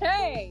that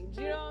change.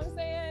 You know what I'm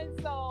saying?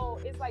 So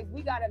it's like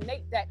we gotta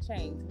make that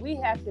change. We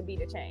have to be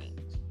the change.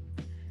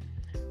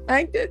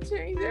 Make that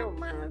change. That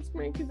reminds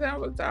me, because I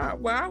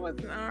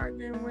wasn't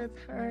arguing with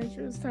her.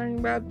 She was talking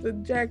about the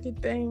jacket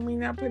thing. Me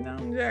not putting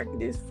on the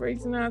jacket. It's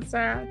freezing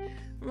outside.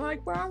 I'm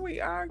like, why are we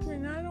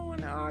arguing? I don't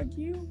want to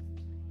argue.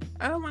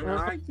 I don't want to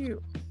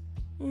argue.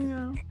 You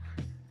know.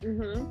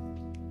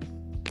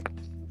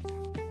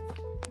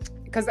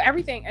 Because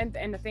everything,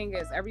 and the thing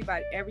is,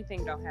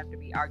 everything don't have to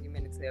be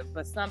argumentative,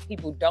 but some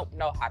people don't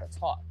know how to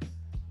talk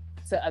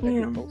to other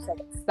people, so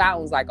it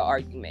sounds like an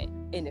argument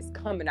and it's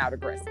coming out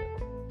aggressive.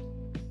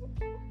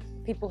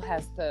 People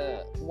have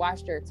to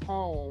watch their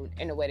tone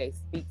in the way they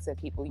speak to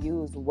people,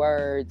 use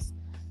words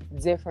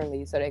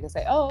differently so they can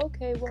say, oh,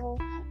 okay, well,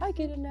 I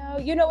get it now.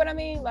 You know what I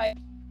mean? Like,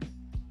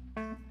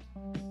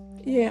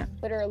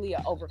 literally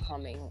an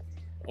overcoming,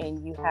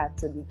 and you have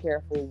to be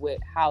careful with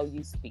how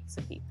you speak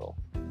to people.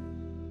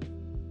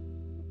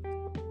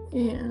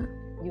 Yeah.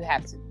 You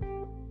have to.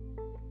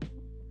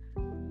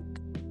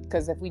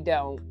 Because if we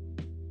don't,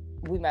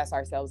 we mess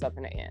ourselves up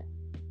in the end.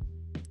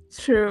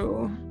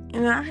 True.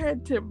 And I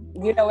had to...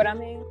 You know what I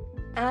mean?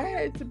 I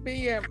had to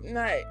be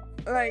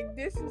like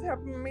this is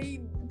helping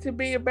me to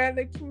be a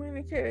better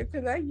communicator,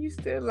 because I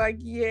used to like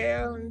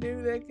yell and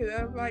do that because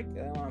I was like,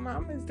 oh, my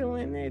mama's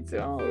doing it,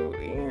 so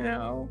you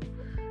know.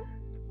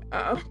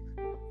 I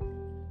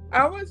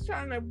was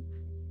trying to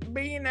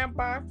be in that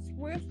box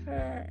with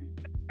her,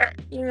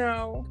 you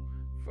know.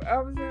 I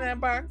was in that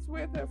box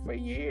with her for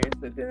years,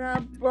 but then I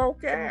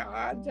broke out.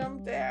 I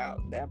jumped out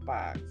that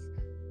box,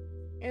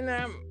 and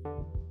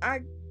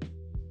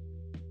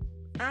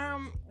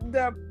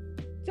the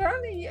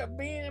journey of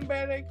being a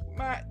better,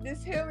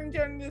 this healing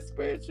journey, this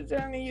spiritual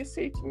journey, is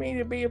teaching me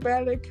to be a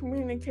better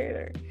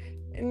communicator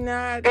and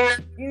not,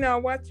 you know,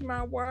 watching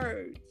my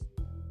words.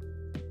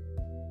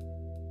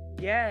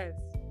 Yes.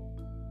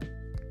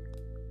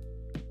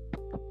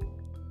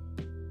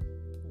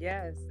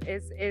 Yes.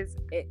 It's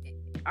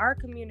our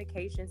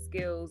communication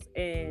skills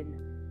and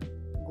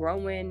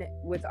growing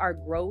with our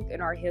growth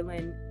and our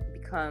healing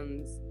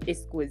becomes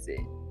exquisite.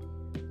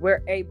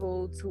 We're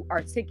able to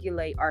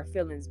articulate our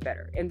feelings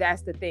better. And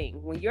that's the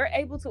thing. When you're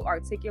able to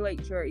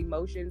articulate your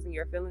emotions and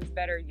your feelings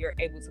better, you're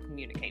able to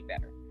communicate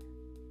better.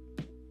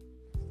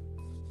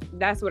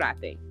 That's what I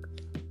think.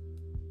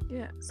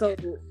 Yeah. So,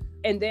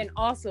 and then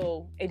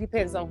also, it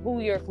depends on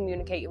who you're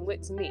communicating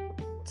with, to me,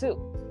 too.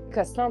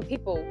 Because some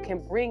people can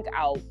bring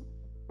out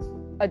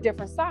a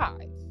different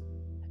side.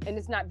 And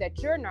it's not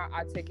that you're not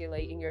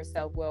articulating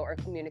yourself well or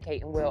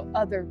communicating well.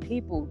 Other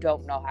people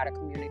don't know how to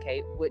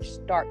communicate, which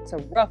start to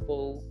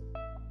ruffle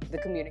the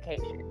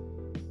communication.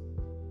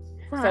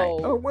 Right.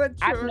 So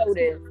I've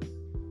noticed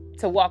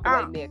to walk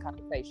away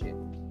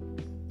mid-conversation.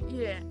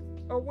 Yeah.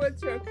 Or what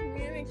you're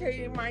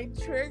communicating might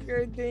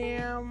trigger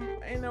them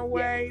in a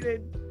way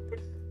that,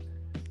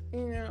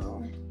 you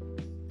know.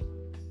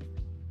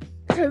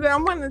 Because I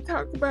want to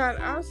talk about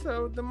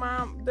also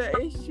the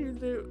issue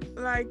that,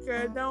 like,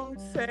 don't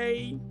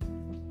say,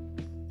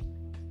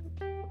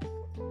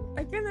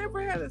 like, I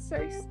never had a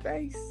safe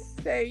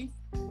space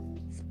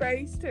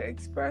to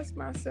express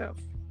myself.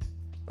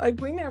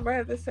 Like, we never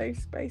had a safe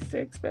space to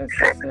express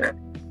ourselves.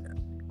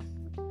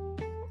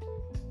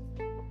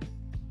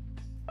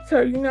 So,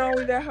 you know,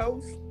 that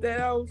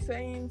old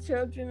saying,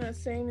 children are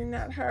seen and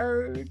not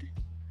heard.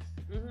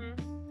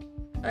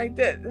 Mm-hmm. Like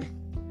that.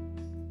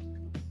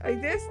 Like,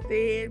 that's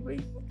dead. We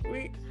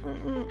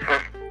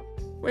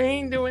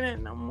ain't doing that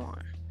no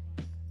more.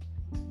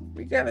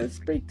 We gotta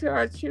speak to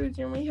our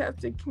children. We have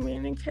to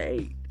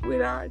communicate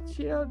with our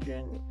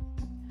children.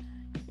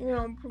 You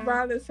know,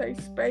 provide a safe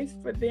space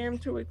for them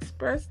to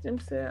express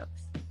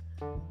themselves.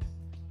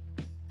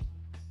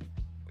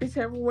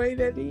 Whichever way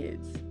that is.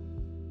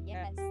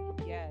 Yes.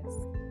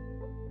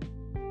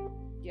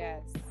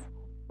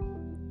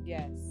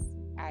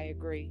 I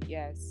agree.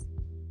 Yes.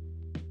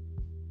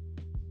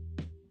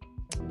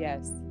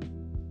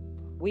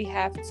 We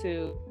have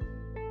to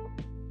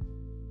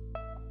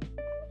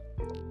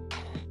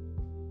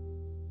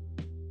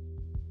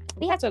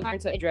learn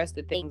to address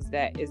the things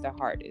that is the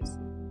hardest.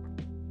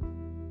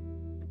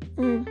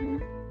 Mm-hmm.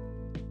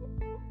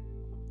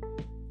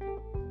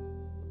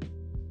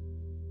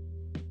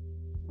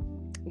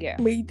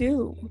 Yeah. We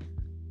do.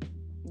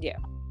 Yeah.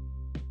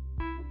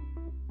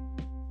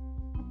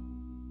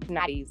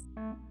 Not easy.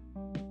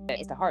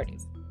 It's the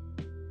hardest.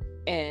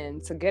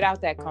 And to get out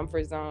that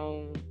comfort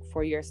zone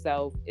for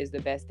yourself is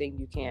the best thing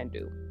you can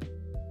do.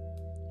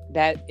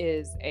 That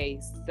is a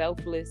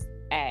selfless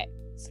act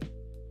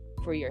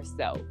for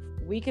yourself.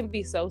 We can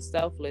be so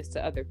selfless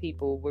to other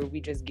people where we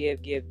just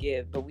give,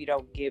 but we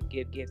don't give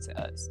to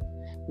us.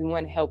 We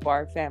want to help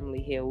our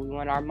family heal. We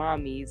want our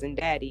mommies and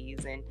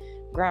daddies and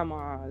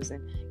grandmas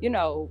and, you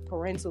know,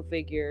 parental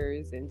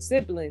figures and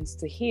siblings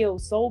to heal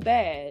so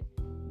bad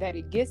that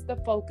it gets the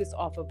focus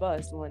off of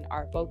us when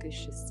our focus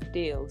should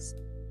still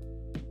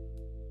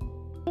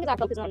our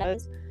focus on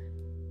us.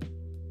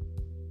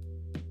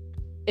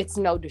 it's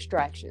no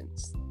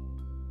distractions.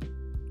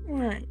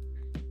 Right.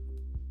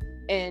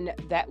 And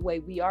that way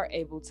we are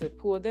able to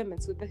pull them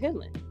into the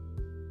healing.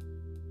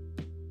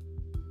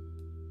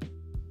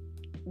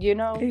 You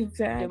know,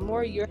 Exactly. the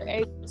more you're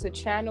able to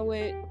channel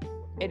it,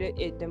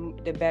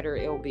 the better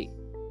it'll be.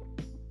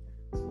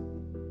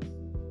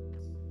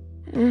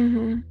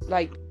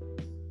 Like,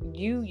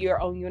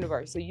 your own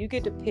universe. So you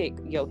get to pick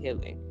your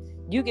healing.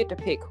 You get to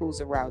pick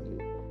who's around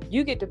you.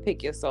 You get to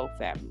pick your soul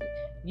family.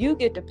 You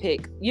get to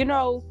pick, you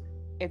know,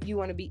 if you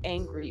want to be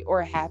angry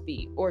or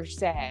happy or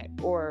sad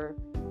or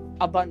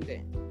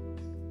abundant.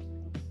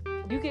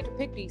 You get to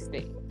pick these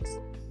things.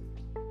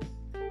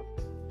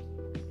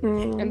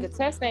 And the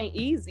test ain't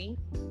easy.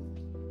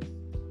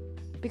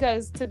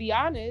 Because to be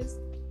honest,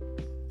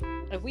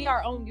 if we are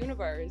our own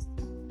universe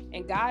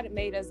and God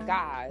made us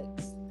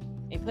gods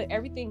and put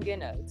everything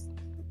in us,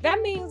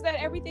 that means that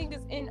everything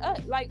is in us.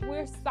 Like,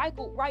 we're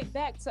cycled right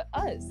back to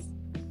us.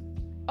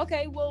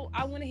 Okay, well,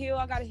 I want to heal.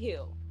 I got to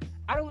heal.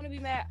 I don't want to be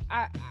mad.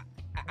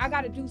 I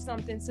got to do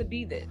something to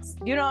be this.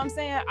 You know what I'm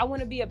saying? I want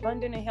to be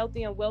abundant and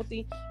healthy and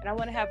wealthy, and I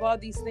want to have all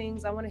these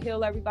things. I want to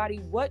heal everybody.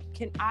 What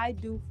can I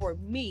do for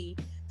me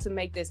to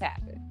make this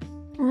happen?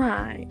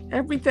 Right.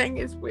 Everything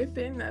is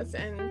within us,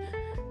 and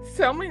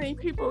so many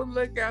people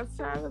look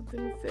outside of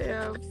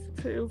themselves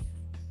to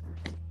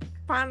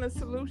find a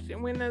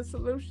solution when the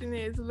solution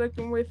is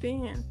looking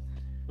within.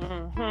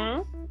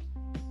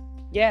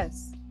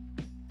 Yes.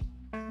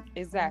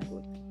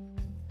 Exactly.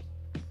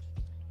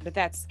 But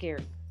that's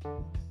scary.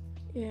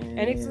 Yeah, and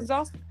it's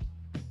exhausting.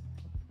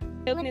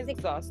 Healing is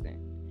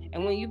exhausting.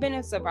 And when you've been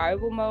in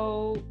survival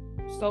mode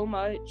so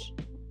much,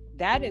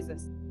 that is a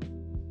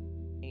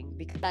thing.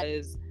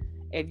 Because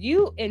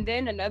and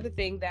then another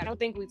thing that I don't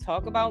think we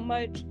talk about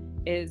much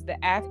is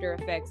the after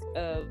effects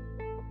of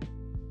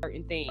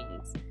certain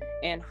things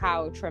and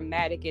how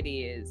traumatic it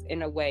is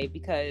in a way,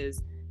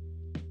 because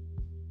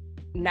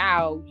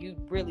now you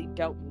really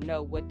don't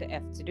know what the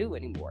F to do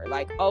anymore.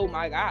 Like, oh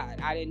my God,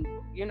 I didn't,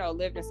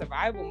 lived in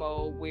survival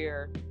mode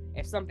where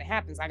if something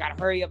happens, I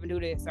gotta hurry up and do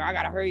this, or I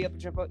gotta hurry up and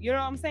jump up. You know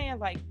what I'm saying?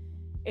 Like,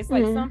 it's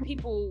like some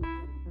people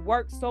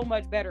work so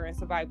much better in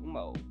survival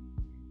mode.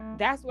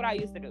 That's what I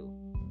used to do.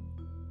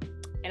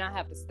 And I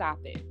have to stop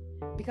it,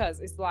 because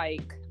it's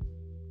like,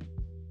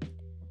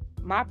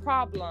 my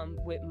problem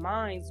with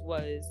mines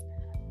was,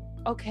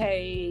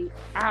 okay,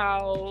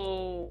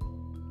 I'll,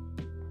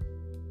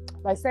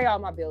 like, say all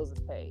my bills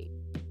is paid.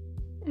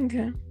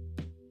 Okay.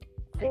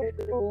 Paid,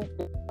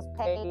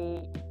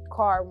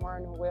 car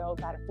running well,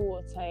 got a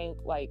full tank,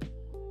 like,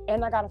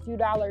 and I got a few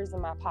dollars in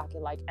my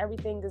pocket, like,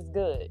 everything is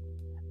good.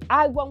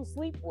 I won't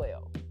sleep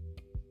well.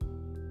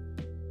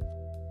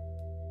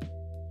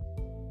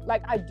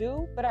 Like, I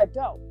do, but I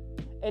don't.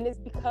 And it's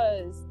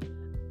because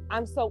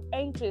I'm so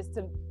anxious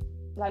to,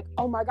 like,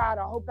 oh my God,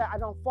 I hope that I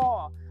don't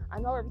fall. I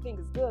know everything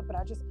is good, but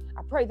I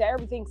pray that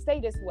everything stay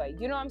this way.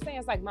 You know what I'm saying?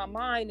 It's like my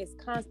mind is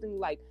constantly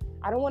like,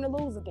 I don't want to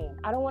lose again.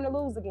 I don't want to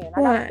lose again.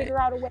 I gotta figure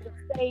out a way to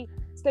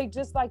stay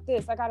just like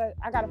this. I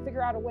gotta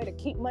figure out a way to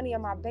keep money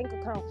in my bank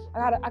account.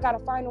 I gotta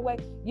find a way,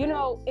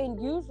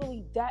 and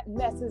usually that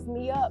messes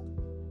me up,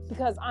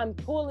 because I'm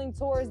pulling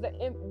towards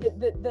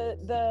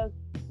the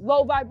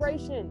low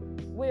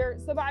vibration where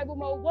survival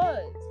mode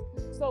was.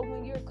 So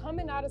when you're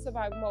coming out of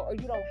survival mode, or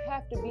you don't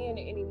have to be in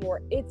it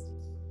anymore, it's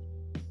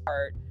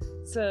hard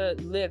to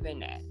live in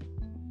that.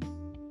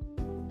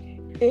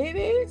 It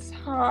is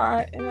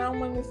hard, and I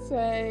want to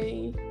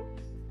say,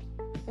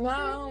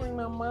 not only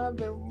my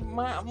mother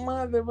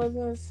was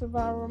in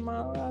survival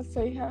mode, I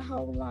say her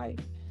whole life.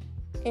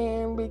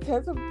 And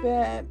because of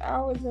that, I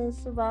was in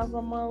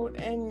survival mode.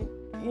 And,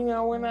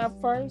 when I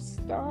first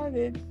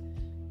started,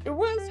 it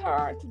was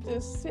hard to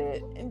just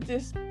sit and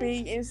just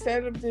be,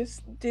 instead of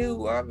just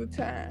do all the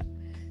time.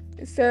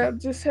 Instead of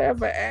just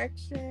have an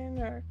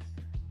action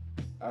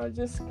or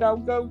just go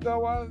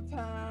all the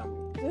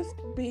time. Just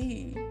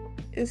be.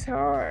 It's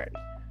hard.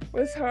 It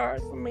was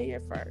hard for me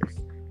at first.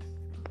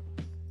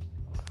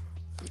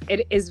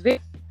 It is very...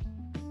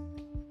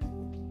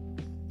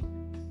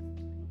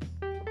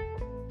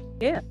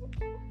 Yeah.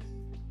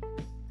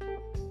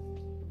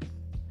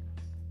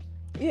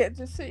 Yeah,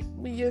 just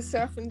be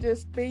yourself and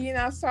just be.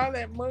 I saw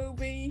that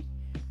movie,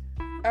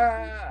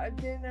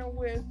 Dinner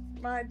with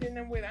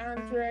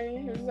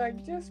Andre. He was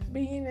like, just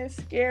being as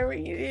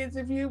scary it is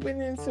if you've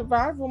been in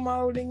survival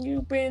mode and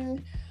you've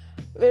been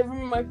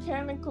living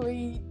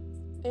mechanically,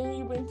 and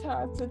you've been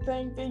taught to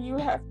think that you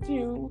have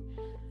to,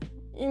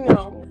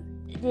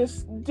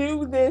 just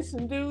do this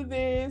and do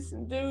this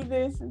and do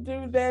this and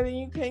do that, and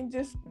you can't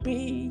just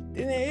be.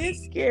 Then it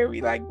is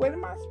scary. Like, what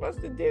am I supposed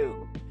to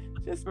do?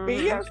 Just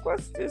be? I'm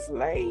supposed to just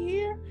lay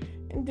here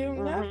and do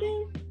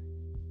nothing?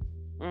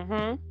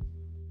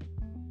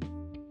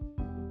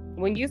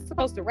 When you're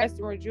supposed to rest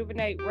and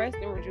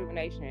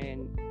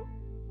rejuvenation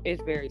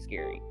is very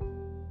scary.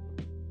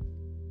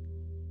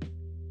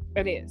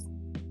 It is.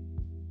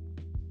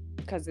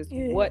 Because it's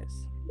what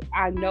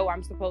I know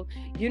I'm supposed...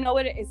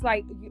 it's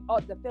like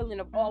the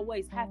feeling of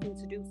always having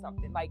to do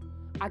something. Like,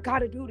 I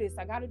gotta do this,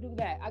 I gotta do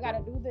that, I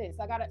gotta do this,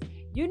 I gotta...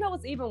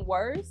 what's even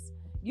worse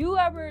You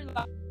ever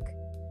like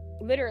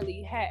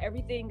literally had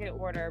everything in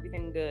order,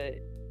 everything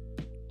good,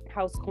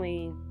 house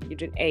clean, you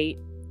just ate,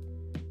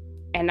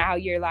 and now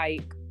you're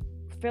like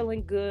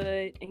feeling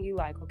good, and you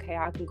like, okay,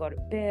 I can go to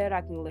bed,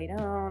 I can lay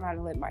down, I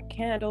can lit my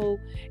candle,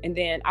 and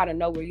then out of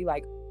nowhere you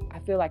like, I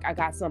feel like I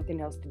got something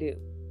else to do.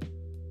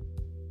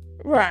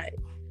 Right.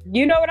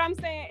 You know what I'm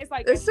saying? It's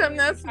like there's something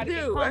else to do.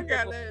 There's something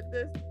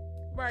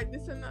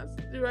else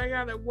to do. I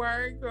gotta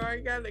work, or I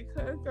gotta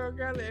cook, or I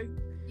gotta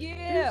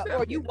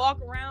or you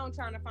walk around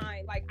trying to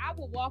find, like, I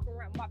would walk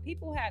around. My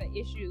people had an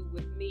issue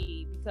with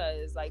me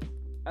because like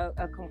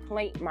a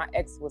complaint my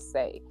ex would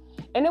say,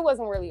 and it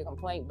wasn't really a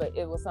complaint, but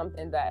it was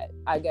something that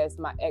I guess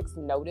my ex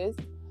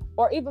noticed,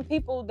 or even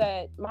people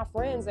that my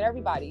friends and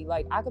everybody,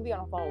 like, I could be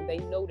on the phone, they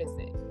notice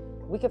it.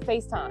 We could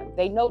FaceTime,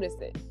 they notice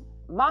it.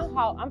 My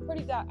house,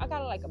 I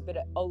got like a bit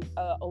of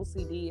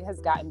OCD. It has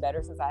gotten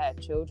better since I had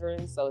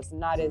children, so it's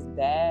not as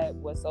bad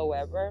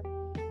whatsoever.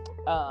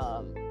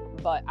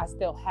 But I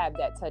still have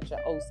that touch of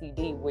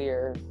OCD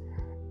where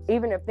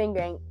even if things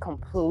ain't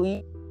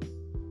complete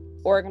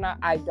organized,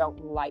 I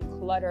don't like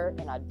clutter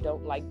and I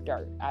don't like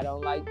dirt. I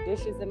don't like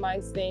dishes in my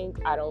sink.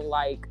 I don't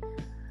like,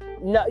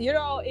 no, you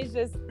know, it's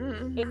just,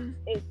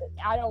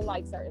 I don't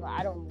like certain,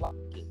 I don't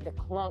like the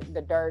clunk,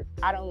 the dirt.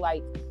 I don't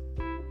like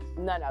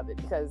none of it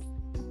because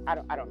I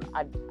don't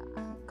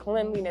know.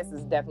 Cleanliness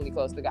is definitely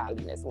close to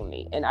godliness with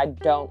me, and I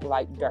don't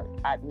like dirt.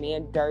 Me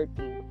and dirt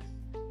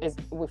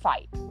we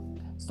fight.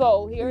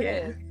 So here it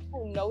is.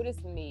 People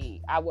notice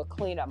me. I would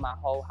clean up my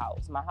whole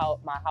house. My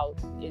house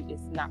is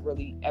not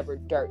really ever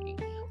dirty,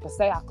 but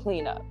say I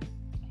clean up,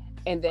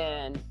 and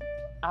then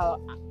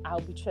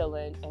I'll be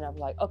chilling, and I'm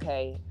like,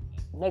 okay.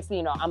 Next thing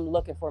you know, I'm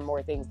looking for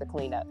more things to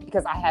clean up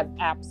because I have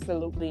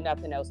absolutely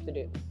nothing else to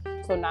do.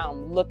 So now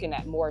I'm looking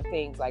at more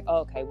things like,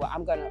 okay, well,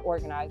 I'm gonna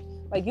organize.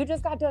 Like, you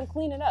just got done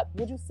cleaning up.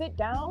 Would you sit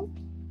down?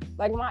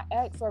 Like, my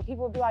ex or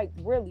people would be like,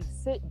 really,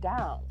 sit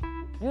down.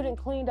 You didn't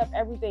clean up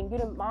everything. You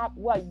didn't mop.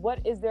 Like,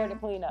 what is there to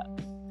clean up?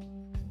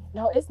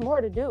 No, it's more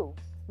to do.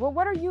 Well,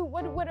 what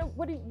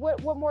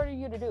more do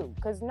you to do?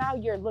 Because now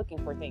you're looking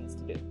for things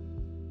to do.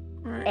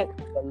 Right.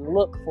 And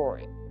look for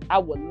it. I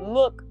would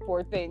look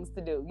for things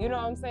to do. You know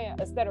what I'm saying?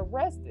 Instead of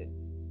resting.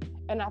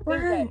 And I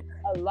think that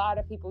a lot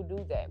of people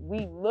do that.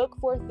 We look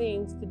for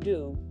things to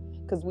do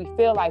because we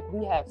feel like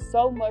we have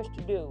so much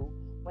to do,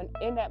 when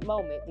in that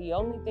moment, the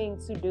only thing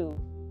to do.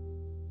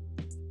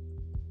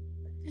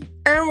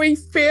 And we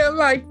feel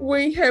like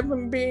we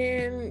haven't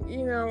been,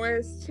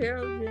 as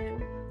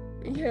children,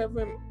 we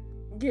haven't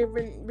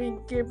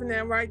been given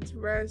that right to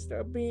rest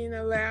or being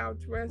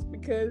allowed to rest,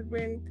 because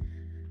when,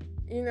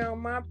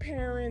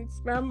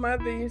 my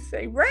mother used to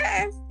say,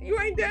 rest, you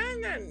ain't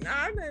done nothing.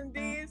 I done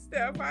did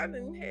stuff. I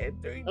done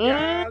had 3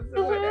 jobs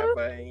or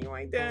whatever, and you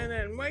ain't done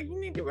nothing. What you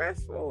need to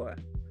rest for?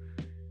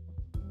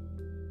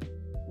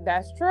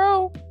 That's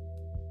true.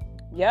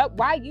 Yep.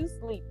 Why you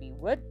sleepy?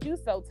 What you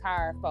so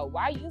tired for?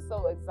 Why you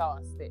so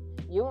exhausted?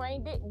 You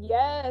ain't did.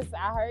 Yes,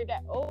 I heard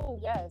that. Oh,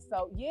 yes.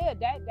 So yeah,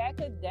 that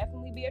could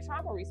definitely be a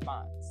trauma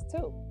response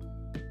too.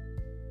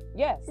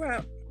 Yes.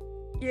 Well,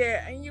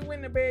 yeah, and you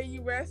went to bed,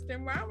 you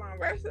resting. Why am I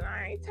resting?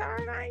 I ain't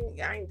tired. I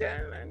ain't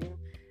done nothing.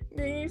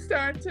 Then you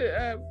start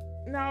to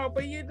no,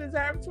 but you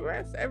deserve to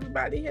rest.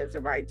 Everybody has the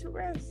right to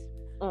rest.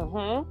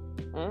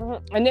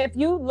 And if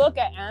you look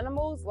at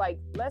animals, like,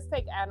 let's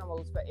take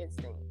animals for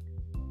instance.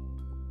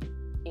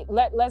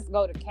 Let's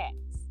go to cats.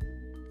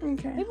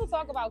 Okay. People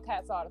talk about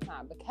cats all the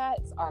time, but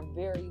cats are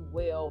very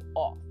well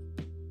off.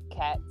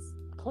 Cats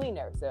clean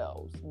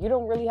themselves. You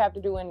don't really have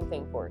to do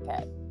anything for a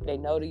cat. They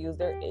know to use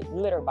their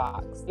litter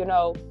box.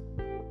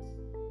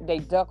 They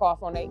duck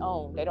off on their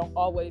own. They don't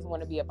always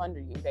want to be up under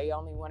you. They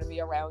only want to be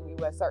around you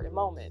at certain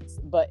moments.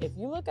 But if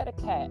you look at a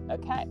cat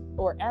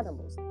or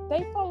animals,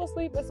 they fall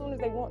asleep as soon as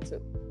they want to.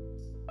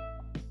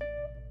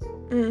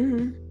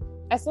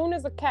 As soon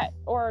as a cat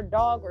or a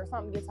dog or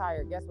something gets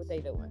tired, guess what they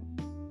doing?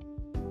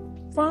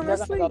 Fall They're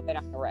asleep. Gonna go lay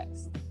down and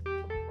rest.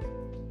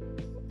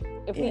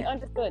 If we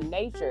understood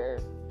nature,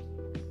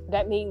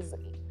 that means,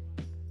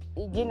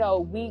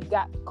 we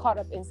got caught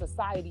up in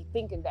society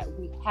thinking that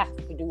we have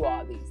to do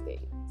all these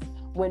things.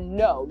 When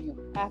no, you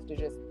have to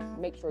just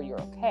make sure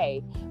you're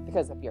okay,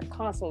 because if you're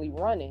constantly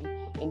running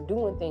and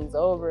doing things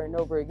over and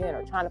over again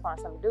or trying to find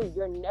something to do,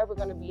 you're never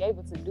going to be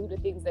able to do the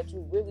things that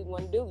you really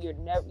want to do. You're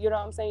never, you know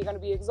what I'm saying? You're going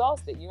to be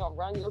exhausted. You're going to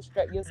run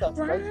yourself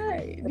straight.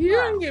 Right. You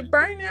don't get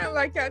burned out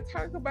like I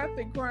talk about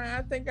the grind.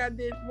 I think I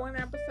did one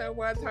episode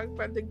where I talked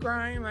about the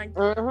grind. Like,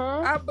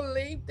 I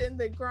believed in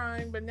the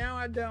grind, but now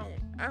I don't.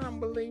 I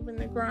don't believe in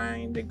the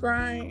grind. The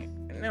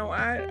grind, no,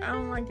 I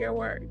don't like your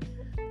word.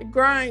 The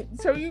grind.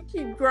 So you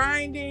keep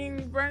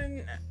grinding,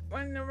 running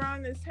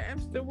around this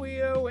hamster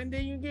wheel, and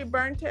then you get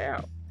burnt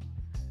out.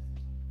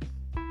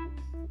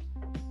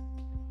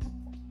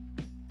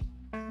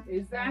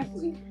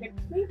 Exactly. If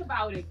you think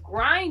about it,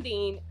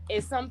 grinding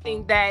is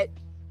something that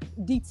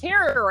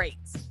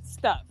deteriorates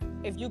stuff.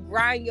 If you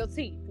grind your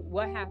teeth,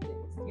 what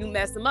happens? You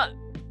mess them up.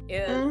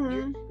 If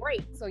your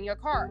brakes on your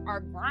car are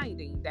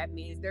grinding, that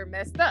means they're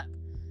messed up.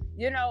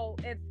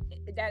 If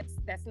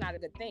that's not a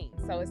good thing.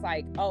 So it's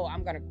like, oh,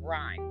 I'm gonna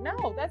grind. No,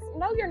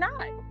 you're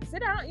not.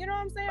 Sit down, you know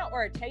what I'm saying?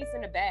 Or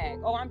chasing a bag.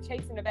 Oh, I'm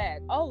chasing a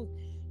bag. Oh,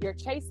 you're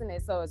chasing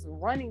it so it's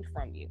running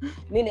from you,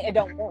 meaning it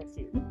don't want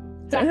you.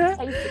 Stop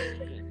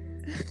chasing it.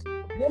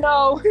 You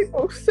know,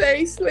 people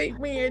say sleep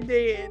when you're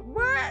dead.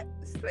 What?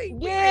 Sleep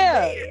when you're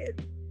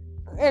dead.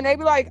 And they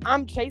be like,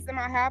 I'm chasing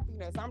my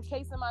happiness. I'm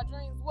chasing my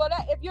dreams. Well,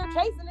 if you're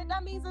chasing it,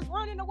 that means it's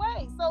running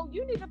away. So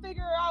you need to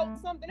figure out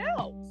something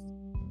else.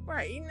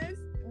 Right.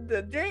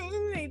 The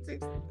dream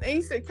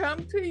needs to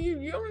come to you.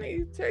 You don't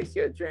need to chase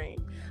your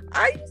dream.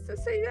 I used to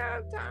say that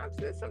all the time,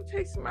 since I'm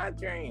chasing my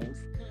dreams.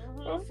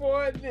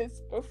 Before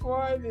this,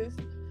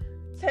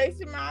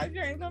 chasing my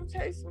dreams. I'm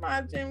chasing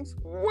my dreams.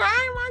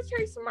 Why am I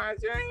chasing my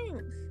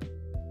dreams?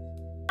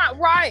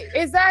 Right,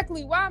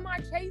 exactly. Why am I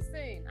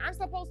chasing? I'm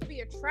supposed to be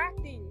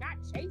attracting, not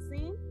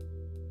chasing.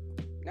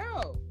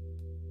 No.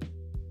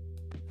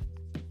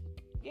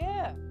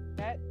 Yeah,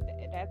 that's.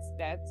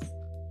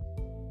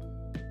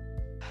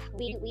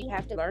 We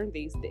have to learn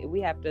these.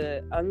 We have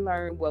to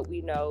unlearn what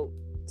we know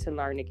to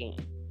learn again.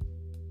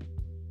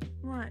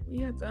 Right, we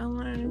have to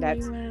unlearn.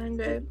 We learn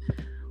that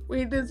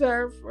we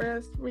deserve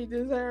rest. We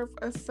deserve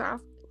a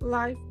soft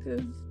life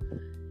because.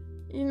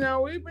 You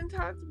know, we've been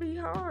taught to be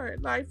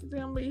hard. Life is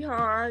going to be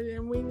hard,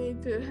 and we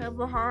need to have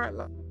a hard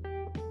life.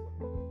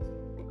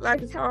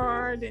 Life is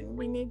hard, and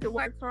we need to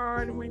work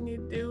hard, and we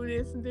need to do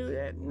this and do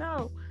that.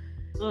 No.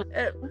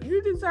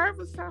 You deserve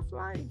a soft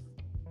life.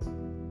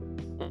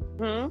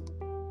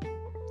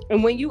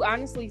 And when you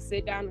honestly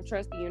sit down and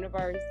trust the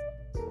universe,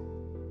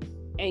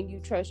 and you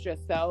trust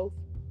yourself,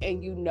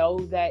 and you know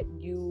that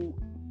you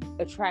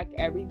attract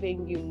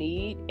everything you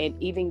need,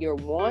 and even your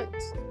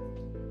wants,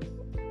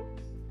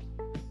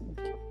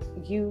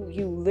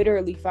 you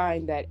literally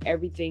find that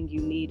everything you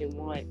need and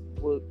want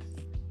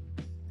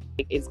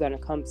is gonna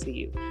come to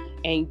you,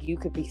 and you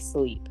could be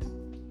asleep.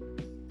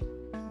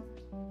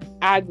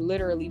 I've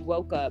literally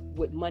woke up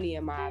with money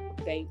in my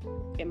bank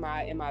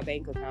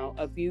account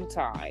a few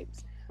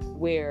times,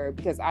 where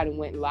because I done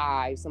went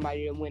live,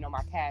 somebody done went on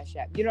my Cash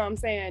App. You know what I'm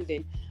saying?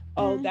 Then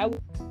that was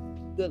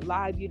the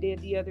live you did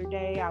the other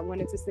day. I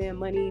wanted to send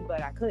money,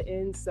 but I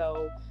couldn't.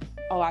 So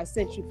I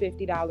sent you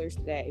 $50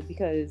 today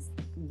because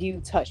you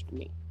touched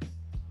me.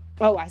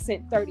 Oh, I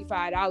sent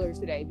 $35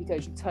 today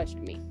because you touched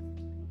me.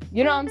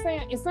 You know what I'm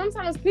saying? And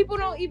sometimes people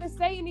don't even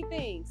say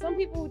anything. Some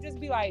people will just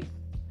be like,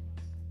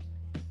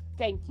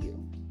 thank you.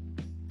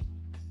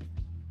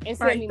 And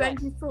send me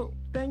thank you for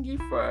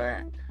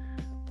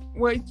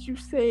what you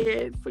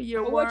said, for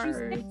your words.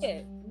 What you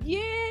said.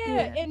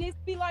 Yeah. And it's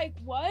be like,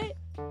 what?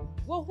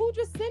 Well, who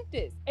just sent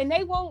this? And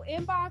they won't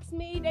inbox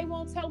me. They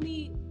won't tell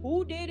me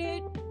who did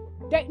it.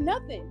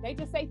 Nothing. They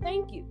just say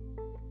thank you.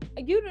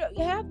 You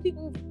have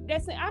people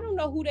that say, I don't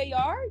know who they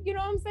are. You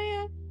know what I'm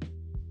saying?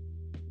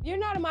 You're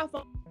not in my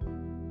phone.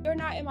 You're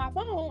not in my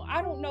phone.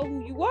 I don't know who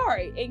you are.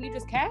 And you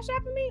just Cash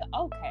Apping me?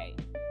 Okay.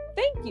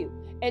 Thank you.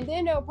 And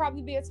then there'll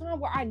probably be a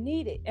time where I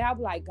need it. And I'll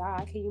be like,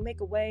 God, can you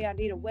make a way? I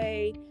need a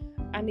way.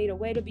 I need a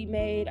way to be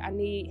made. I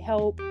need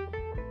help.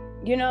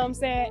 You know what I'm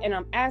saying? And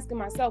I'm asking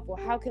myself,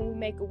 well, how can we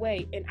make a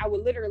way? And I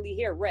would literally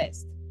hear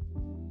rest.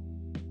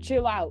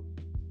 Chill out.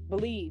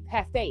 Believe.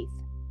 Have faith.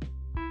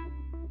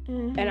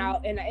 Mm-hmm.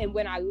 And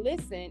when I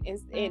listen and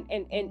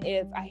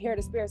if I hear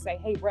the Spirit say,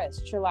 hey,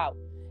 rest, chill out,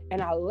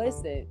 and I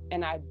listen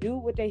and I do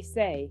what they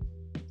say,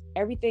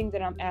 everything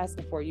that I'm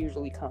asking for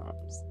usually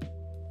comes.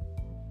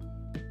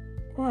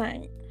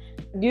 Right.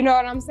 You know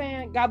what I'm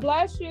saying? God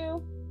bless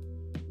you.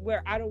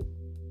 Where I don't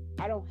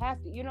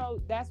have to, you know,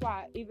 that's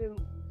why even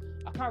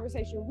a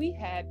conversation we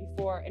had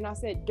before, and I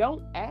said,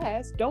 don't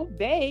ask, don't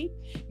beg.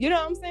 You know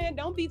what I'm saying?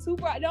 Don't be too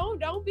proud.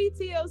 Don't be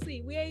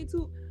TLC. We're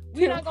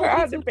not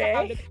gonna be too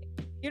proud to beg.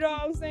 You know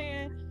what I'm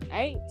saying?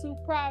 I ain't too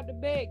proud to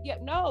beg. Yeah,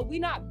 no, we're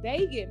not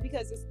begging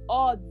because it's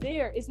all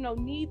there. It's no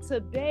need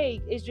to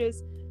beg. It's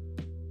just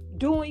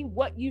doing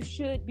what you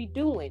should be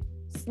doing.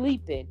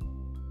 Sleeping,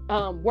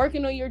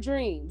 working on your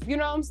dreams. You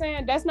know what I'm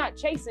saying? That's not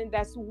chasing,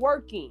 that's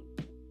working.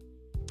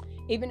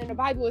 Even in the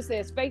Bible, it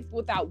says faith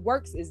without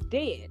works is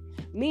dead,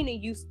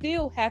 meaning you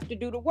still have to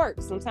do the work.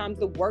 Sometimes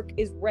the work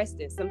is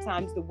resting.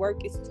 Sometimes the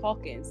work is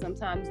talking.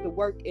 Sometimes the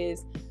work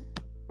is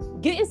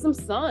getting some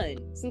sun.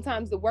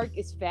 Sometimes the work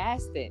is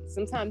fasting.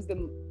 Sometimes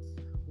the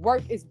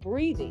work is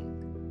breathing.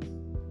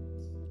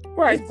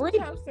 Right.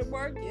 Sometimes the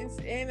work is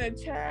inner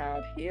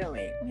child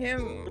healing.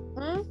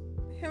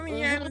 Healing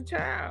your inner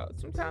child.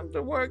 Sometimes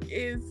the work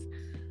is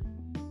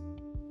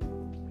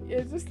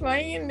just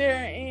laying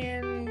there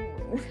and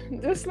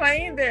just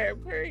laying there,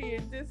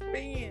 period.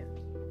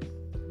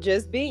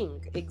 Just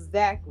being.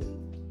 Exactly.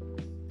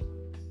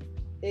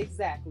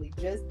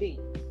 Just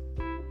being.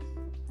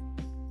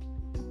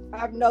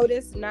 I've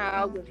noticed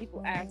now when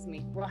people ask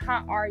me, well,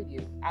 how are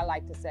you? I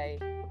like to say,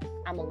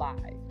 I'm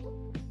alive.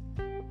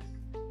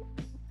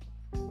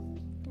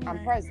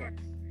 I'm present.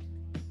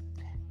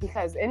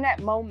 Because in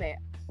that moment,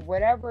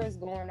 whatever is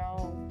going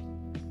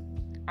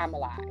on, I'm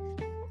alive.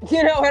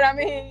 You know what I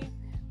mean?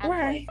 I'm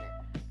right. present.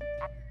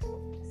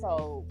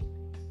 So,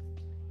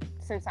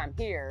 since I'm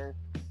here,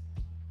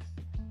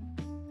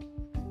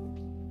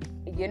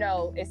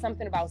 it's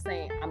something about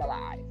saying I'm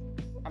alive,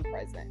 I'm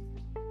present.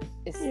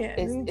 It's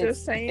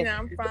just saying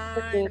I'm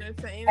fine or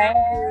saying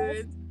I'm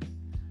good.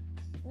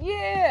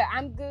 Yeah,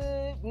 I'm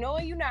good.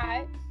 Knowing you're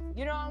not.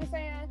 You know what I'm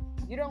saying?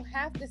 You don't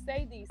have to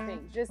say these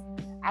things. Just,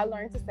 I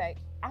learned to say,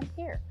 I'm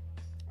here.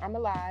 I'm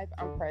alive.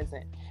 I'm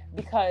present.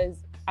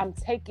 Because I'm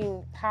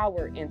taking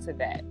power into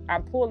that.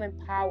 I'm pulling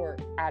power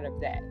out of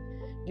that.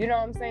 You know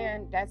what I'm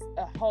saying? That's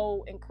a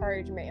whole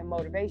encouragement and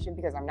motivation,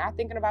 because I'm not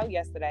thinking about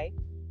yesterday.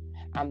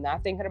 I'm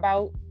not thinking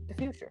about the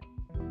future.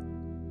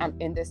 I'm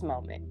in this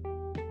moment.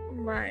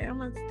 Right. I'm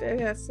going to say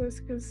that,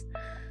 sis, because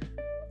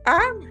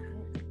I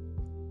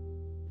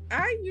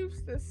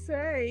used to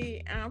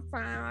say I'm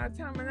fine all the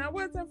time, and I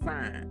wasn't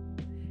fine.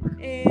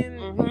 And,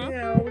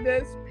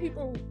 there's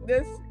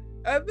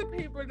other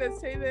people that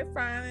say they're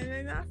fine and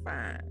they're not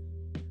fine.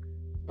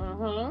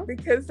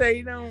 Because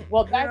they don't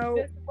know.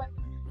 Just what...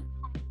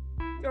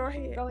 Go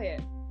ahead. Go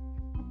ahead.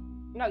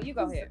 No, you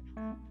go ahead.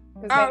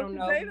 Because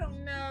they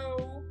don't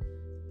know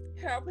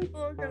how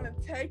people are going to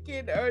take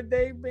it, or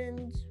they've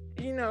been,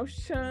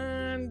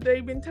 shunned.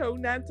 They've been told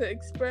not to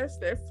express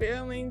their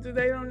feelings, or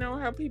they don't know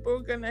how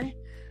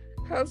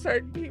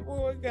certain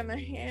people are going to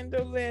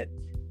handle it.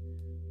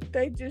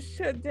 They just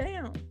shut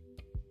down.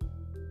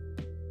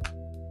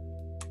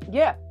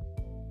 Yeah,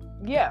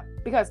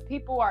 because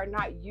people are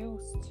not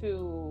used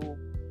to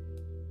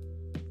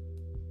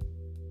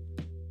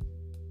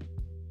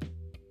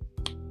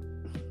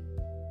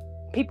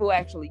people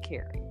actually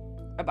caring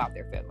about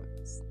their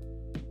feelings.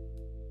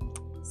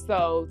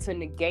 So to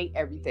negate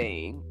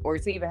everything, or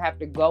to even have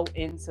to go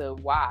into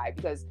why,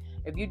 because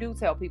if you do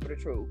tell people the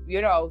truth,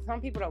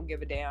 some people don't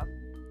give a damn,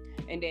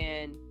 and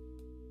then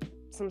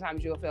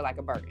sometimes you'll feel like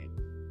a burden.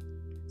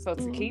 So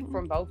to keep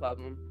from both of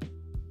them,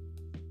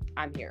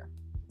 I'm here.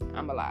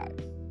 I'm alive.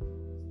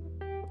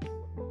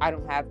 I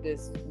don't have to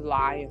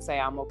lie and say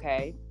I'm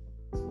okay.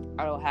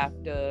 I don't have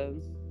to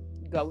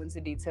go into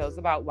details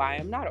about why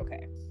I'm not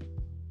okay.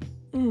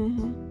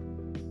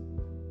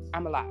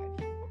 I'm alive.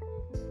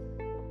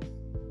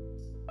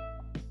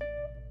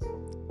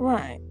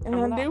 Right. And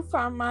I do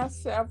find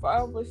myself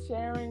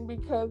oversharing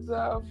because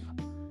of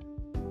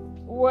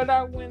what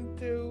I went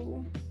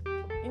through.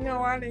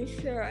 I didn't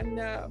share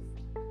enough.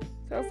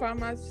 So I find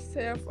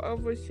myself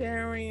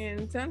oversharing,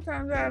 and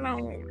sometimes I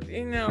don't,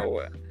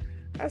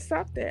 I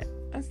stop that.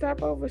 I stop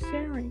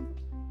oversharing.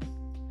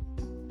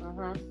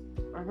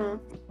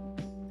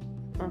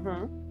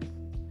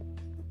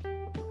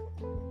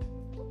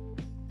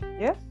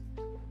 Yeah.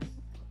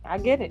 I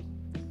get it.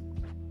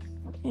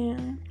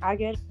 Yeah. I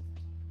get it.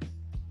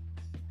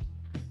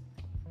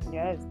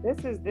 Yes,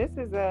 this is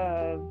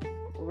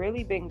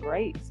really been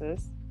great,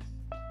 sis.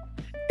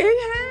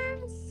 It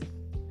has.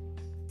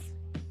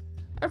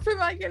 I feel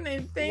like in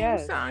the theme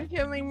song,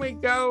 Healing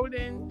with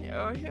Golden,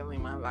 or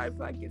Healing My Life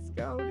Like It's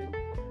Golden,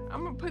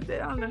 I'm going to put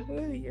that on a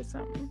hoodie or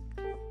something.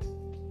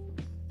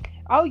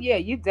 Oh, yeah,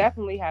 you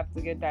definitely have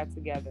to get that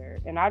together.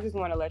 And I just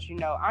want to let you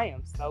know, I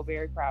am so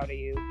very proud of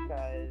you,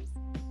 because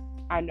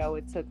I know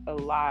it took a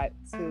lot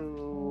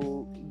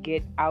to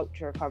get out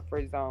your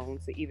comfort zone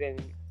to even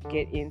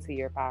get into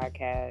your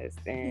podcast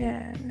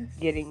and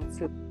getting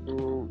to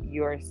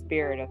your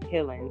spirit of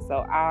healing.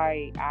 So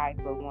I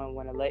for one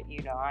want to let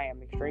you know I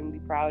am extremely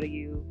proud of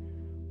you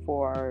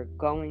for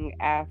going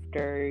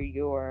after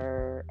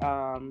your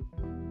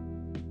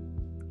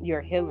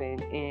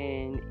healing,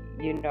 and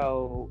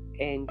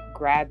and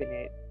grabbing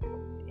it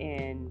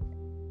and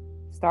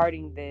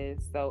starting this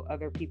so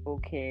other people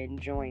can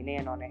join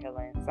in on the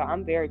healing. So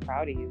I'm very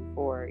proud of you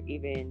for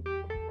even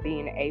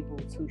being able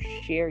to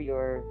share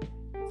your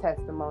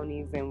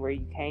testimonies and where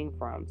you came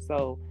from.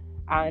 So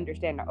I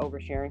understand the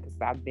oversharing, because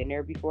I've been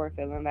there before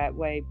feeling that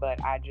way, but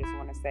I just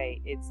want to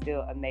say it's still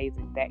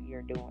amazing that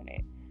you're doing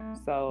it.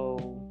 So,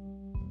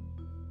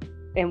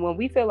 and when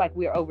we feel like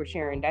we're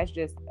oversharing, that's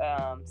just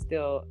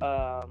still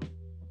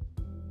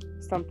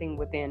something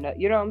within,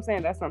 you know what I'm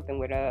saying? That's something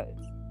with us,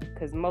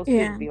 because most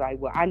people be like,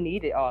 well, I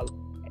need it all.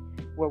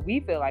 Where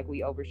we feel like we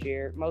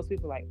overshare, most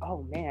people are like,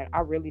 oh man, I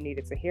really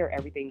needed to hear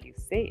everything you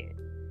said.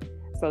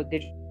 So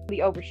did you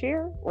really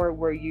overshare, or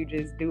were you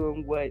just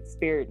doing what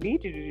spirit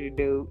needed you to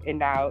do, and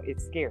now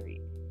it's scary?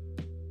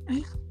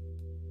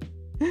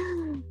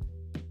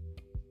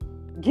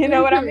 You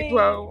know what I mean?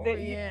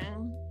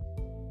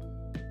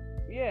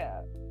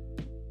 Yeah.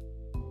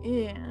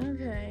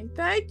 Okay.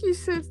 Thank you,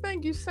 sis.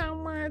 Thank you so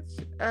much.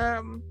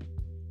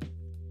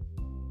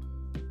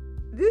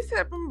 This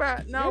happened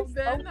there's no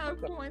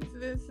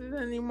coincidences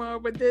anymore,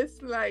 but this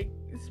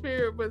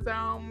spirit was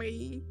on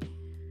me.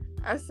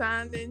 I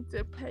signed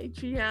into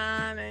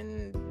Patreon,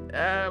 and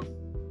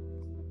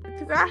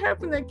because I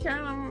have an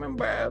account, I'm a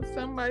member of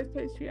somebody's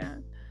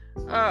Patreon,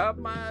 of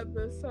my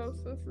other soul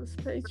sister's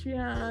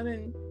Patreon,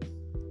 and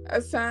I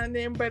signed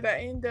in, but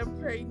I ended up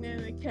creating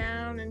an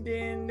account, and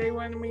then they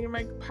wanted me to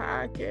make a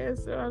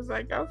podcast, so I was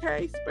like,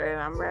 okay, Spirit,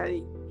 I'm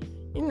ready,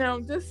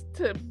 just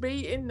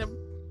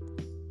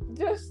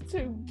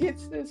to get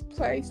to this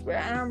place where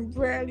I'm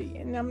ready,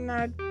 and I'm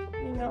not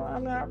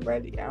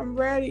ready. I'm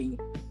ready.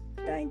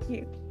 Thank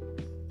you.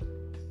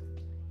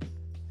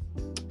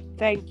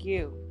 Thank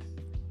you.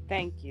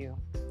 Thank you.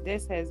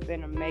 This has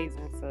been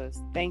amazing,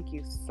 sis. Thank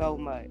you so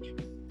much.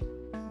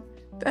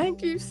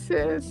 Thank you,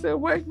 sis. So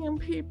where can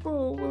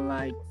people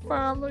like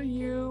follow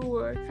you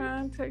or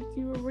contact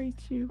you or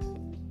reach you?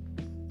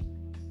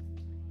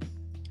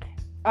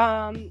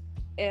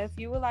 If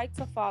you would like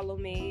to follow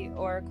me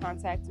or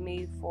contact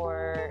me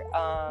for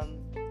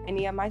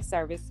any of my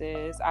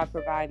services, I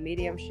provide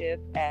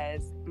mediumship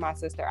as my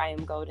sister I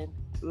Am Golden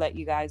let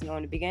you guys know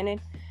in the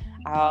beginning.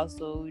 I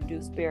also do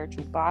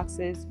spiritual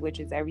boxes, which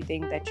is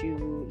everything that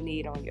you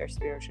need on your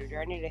spiritual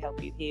journey to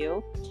help you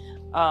heal.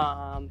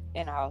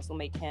 And I also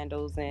make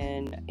candles,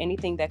 and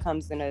anything that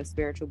comes in a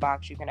spiritual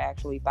box you can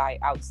actually buy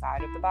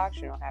outside of the box.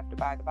 You don't have to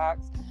buy the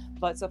box.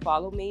 But to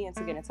follow me and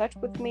to get in touch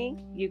with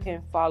me, you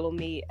can follow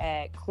me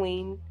at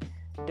Queen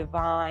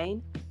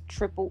Divine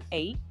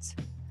 888,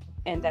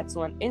 and that's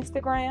on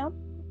Instagram.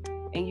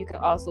 And you can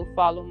also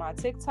follow my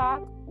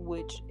TikTok,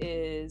 which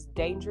is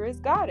Dangerous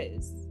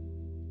Goddess.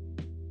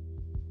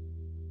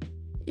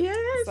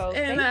 Yes, so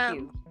and thank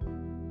you.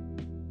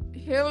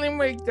 Healing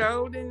with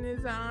Golden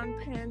is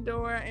on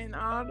Pandora and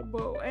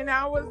Audible. And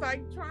I was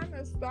like trying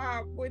to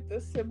stop with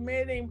the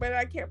submitting, but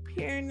I kept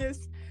hearing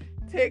this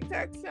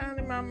TikTok sound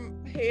in my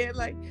head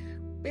like,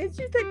 bitch,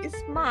 you think it's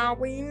small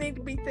when you need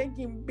to be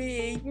thinking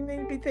big. You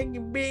need to be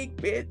thinking big,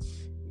 bitch.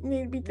 You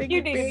need to be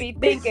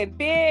thinking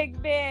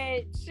big,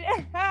 bitch.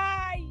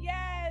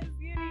 Yes,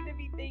 you need to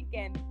be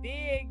thinking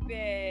big,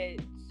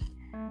 bitch.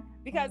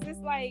 Because it's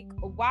like,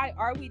 why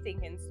are we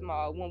thinking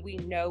small when we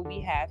know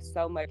we have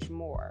so much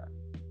more?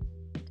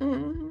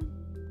 Mm-hmm.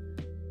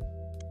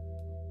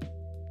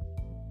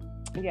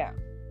 Yeah.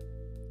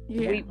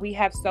 We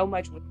have so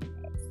much.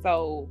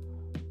 So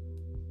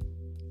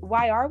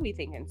why are we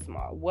thinking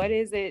small? What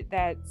is it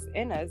that's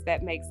in us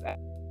that makes us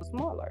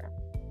smaller?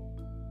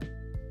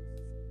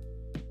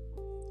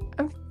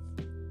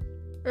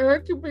 Or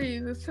it could be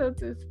the stuff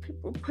that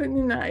people putting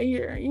in our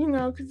ear,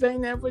 because they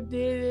never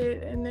did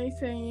it, and they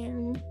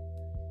saying,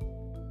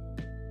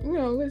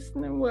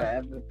 listen to what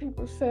other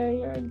people say,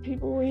 or the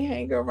people we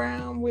hang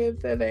around with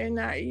that are in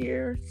our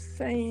ear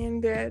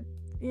saying that,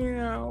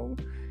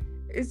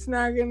 it's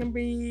not going to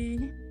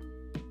be,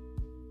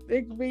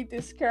 they could be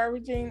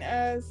discouraging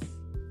us,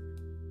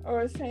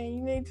 or saying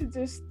you need to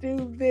just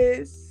do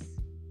this,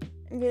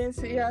 and then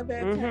see how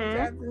that turns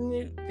out,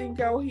 and then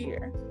go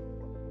here.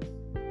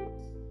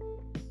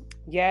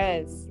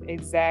 Yes,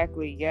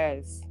 exactly.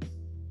 Yes.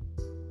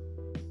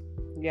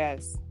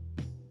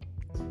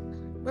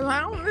 Well, I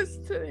don't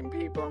listen to them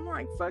people. I'm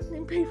like, fuck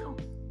them people.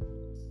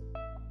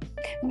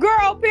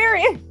 Girl,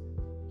 period.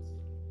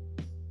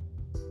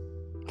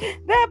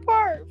 That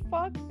part,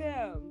 fuck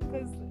them.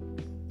 Because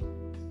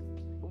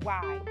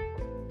why?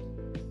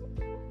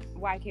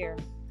 Why care?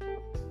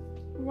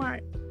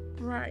 Why?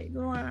 Right,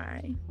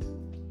 why?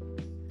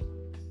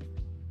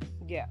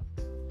 Yeah.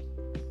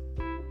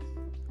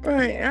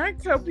 Right, I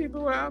cut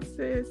people off,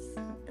 sis,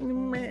 in a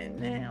minute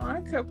now. I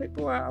cut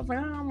people off,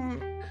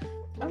 and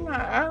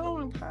I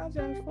don't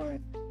apologize for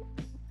it.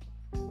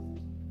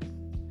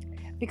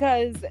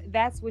 Because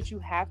that's what you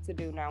have to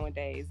do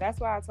nowadays. That's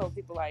why I told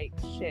people, like,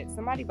 shit,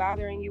 somebody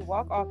bothering you,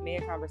 walk off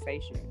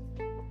mid-conversation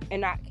and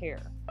not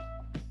care.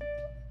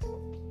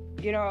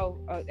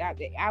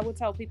 I would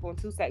tell people in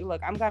 2 seconds,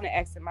 look, I'm going to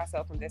exit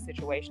myself from this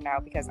situation now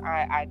because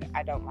I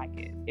don't like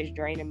it. It's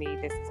draining me.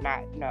 This is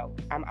not, no,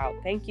 I'm out.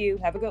 Thank you.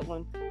 Have a good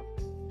one.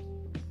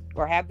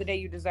 Or have the day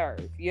you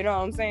deserve. You know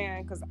what I'm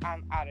saying? Because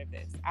I'm out of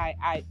this.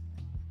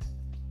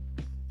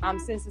 I'm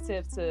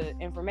sensitive to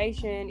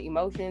information,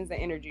 emotions, and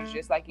energies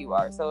just like you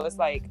are. So it's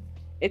like,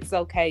 it's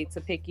okay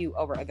to pick you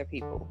over other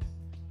people.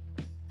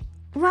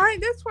 Right,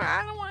 that's why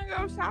I don't want to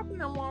go shopping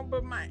no more.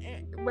 But my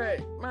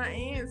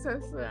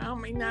ancestor,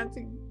 not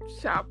to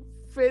shop,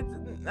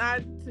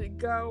 not to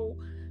go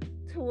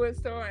to a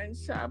store and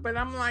shop. But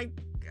I'm like,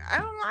 I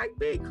don't like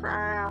big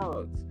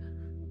crowds,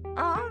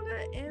 all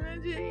the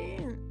energy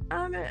and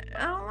all that.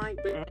 I don't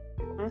like big.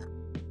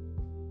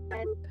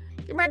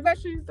 Get my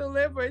groceries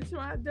delivered to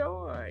my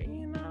door.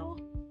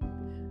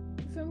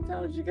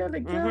 Sometimes you gotta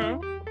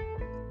go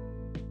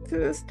to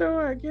the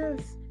store, I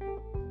guess.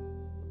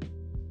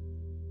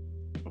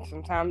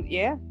 Sometimes,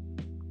 yeah.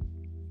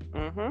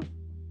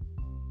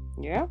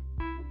 Yeah.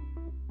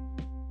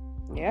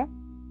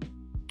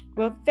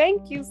 Well,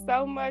 thank you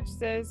so much,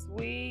 sis.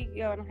 We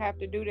gonna have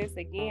to do this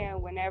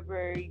again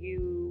whenever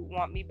you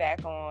want me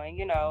back on.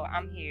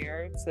 I'm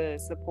here to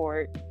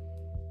support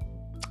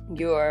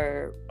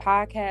your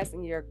podcast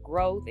and your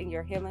growth and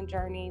your healing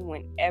journey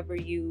whenever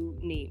you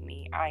need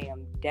me. I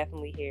am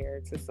definitely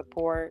here to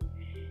support,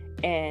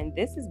 and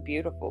this is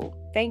beautiful.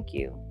 Thank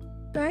you.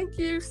 Thank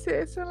you,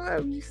 sis. I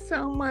love you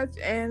so much,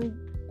 and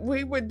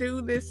we will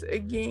do this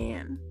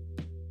again.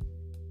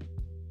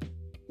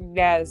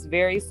 Yes,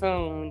 very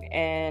soon.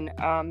 And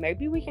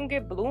maybe we can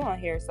get Blue on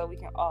here so we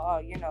can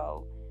all,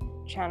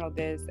 channel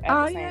this at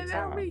the same time.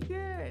 That would be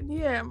good.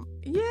 Yeah.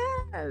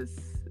 Yes.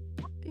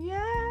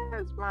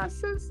 My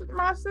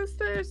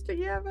sisters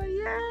together.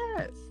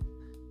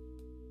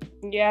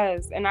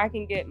 Yes. And I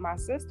can get my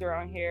sister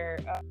on here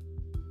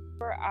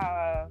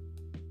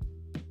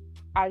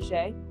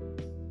Ajay,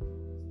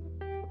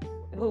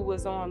 who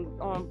was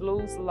on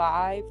Blues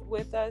Live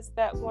with us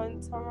that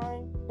one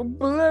time.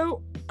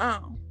 Blue.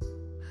 Oh,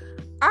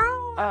 I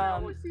don't know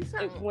what she's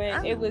saying.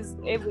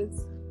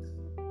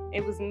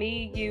 It was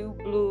me, you,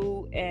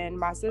 Blue, and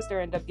my sister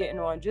ended up getting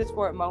on just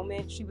for a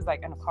moment. She was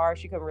like in a car.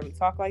 She couldn't really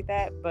talk like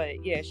that.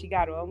 But yeah, she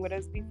got on with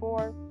us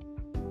before.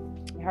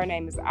 Her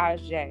name is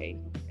Ajay.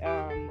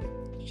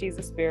 She's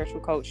a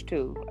spiritual coach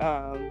too.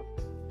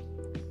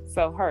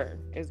 So her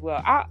as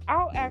well.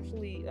 I'll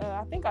actually,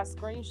 I think I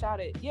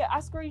screenshotted. Yeah, I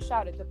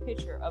screenshotted the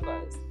picture of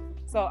us.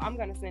 So I'm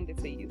going to send it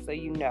to you so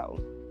you know.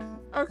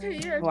 Okay,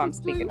 yeah. Who I'm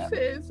speaking Blue of.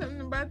 said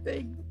something about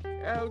they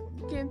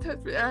get in touch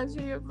with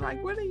Ajay. I was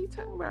like, what are you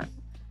talking about?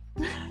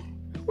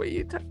 What are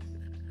you talking?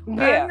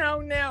 Yeah. I know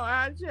now,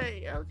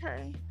 Ajay.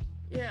 Okay.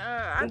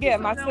 Yeah. I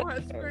just don't know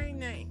her screen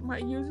name, her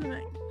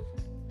username.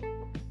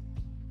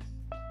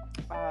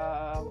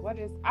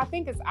 I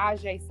think it's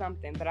Ajay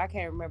something, but I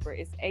can't remember.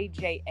 It's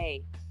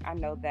AJA. I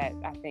know that,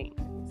 I think.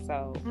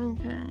 So,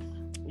 okay.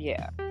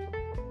 Yeah.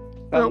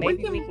 So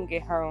maybe we can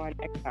get her on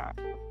next time.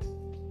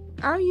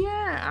 Oh,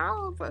 yeah.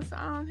 All of us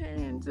on here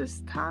and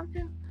just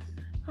talking.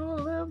 I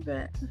would love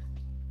that.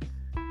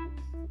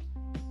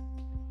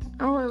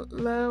 I would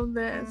love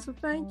that. So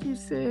thank you,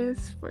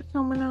 sis, for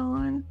coming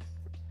on.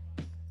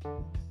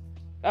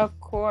 Of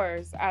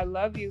course. I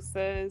love you,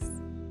 sis.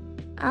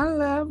 I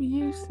love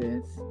you,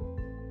 sis.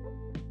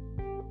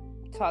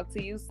 Talk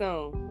to you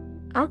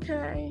soon.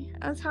 Okay.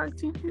 I'll talk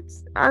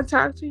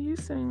to you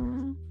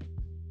soon.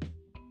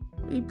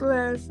 Be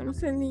blessed. I'm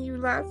sending you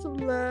lots of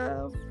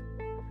love,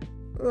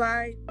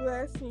 light,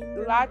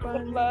 blessings, lots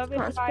of love,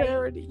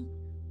 prosperity.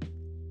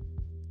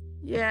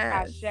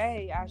 Yes.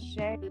 Ashe.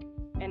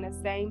 And the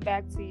same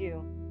back to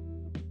you.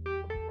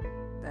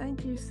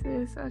 Thank you,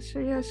 sis. Ashe,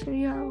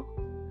 yo.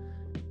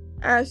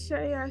 Ashe,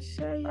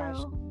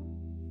 yo.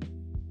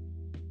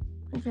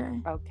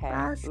 Okay. Okay.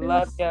 Bye, sis.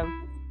 Love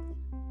you.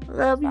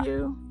 Love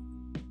you.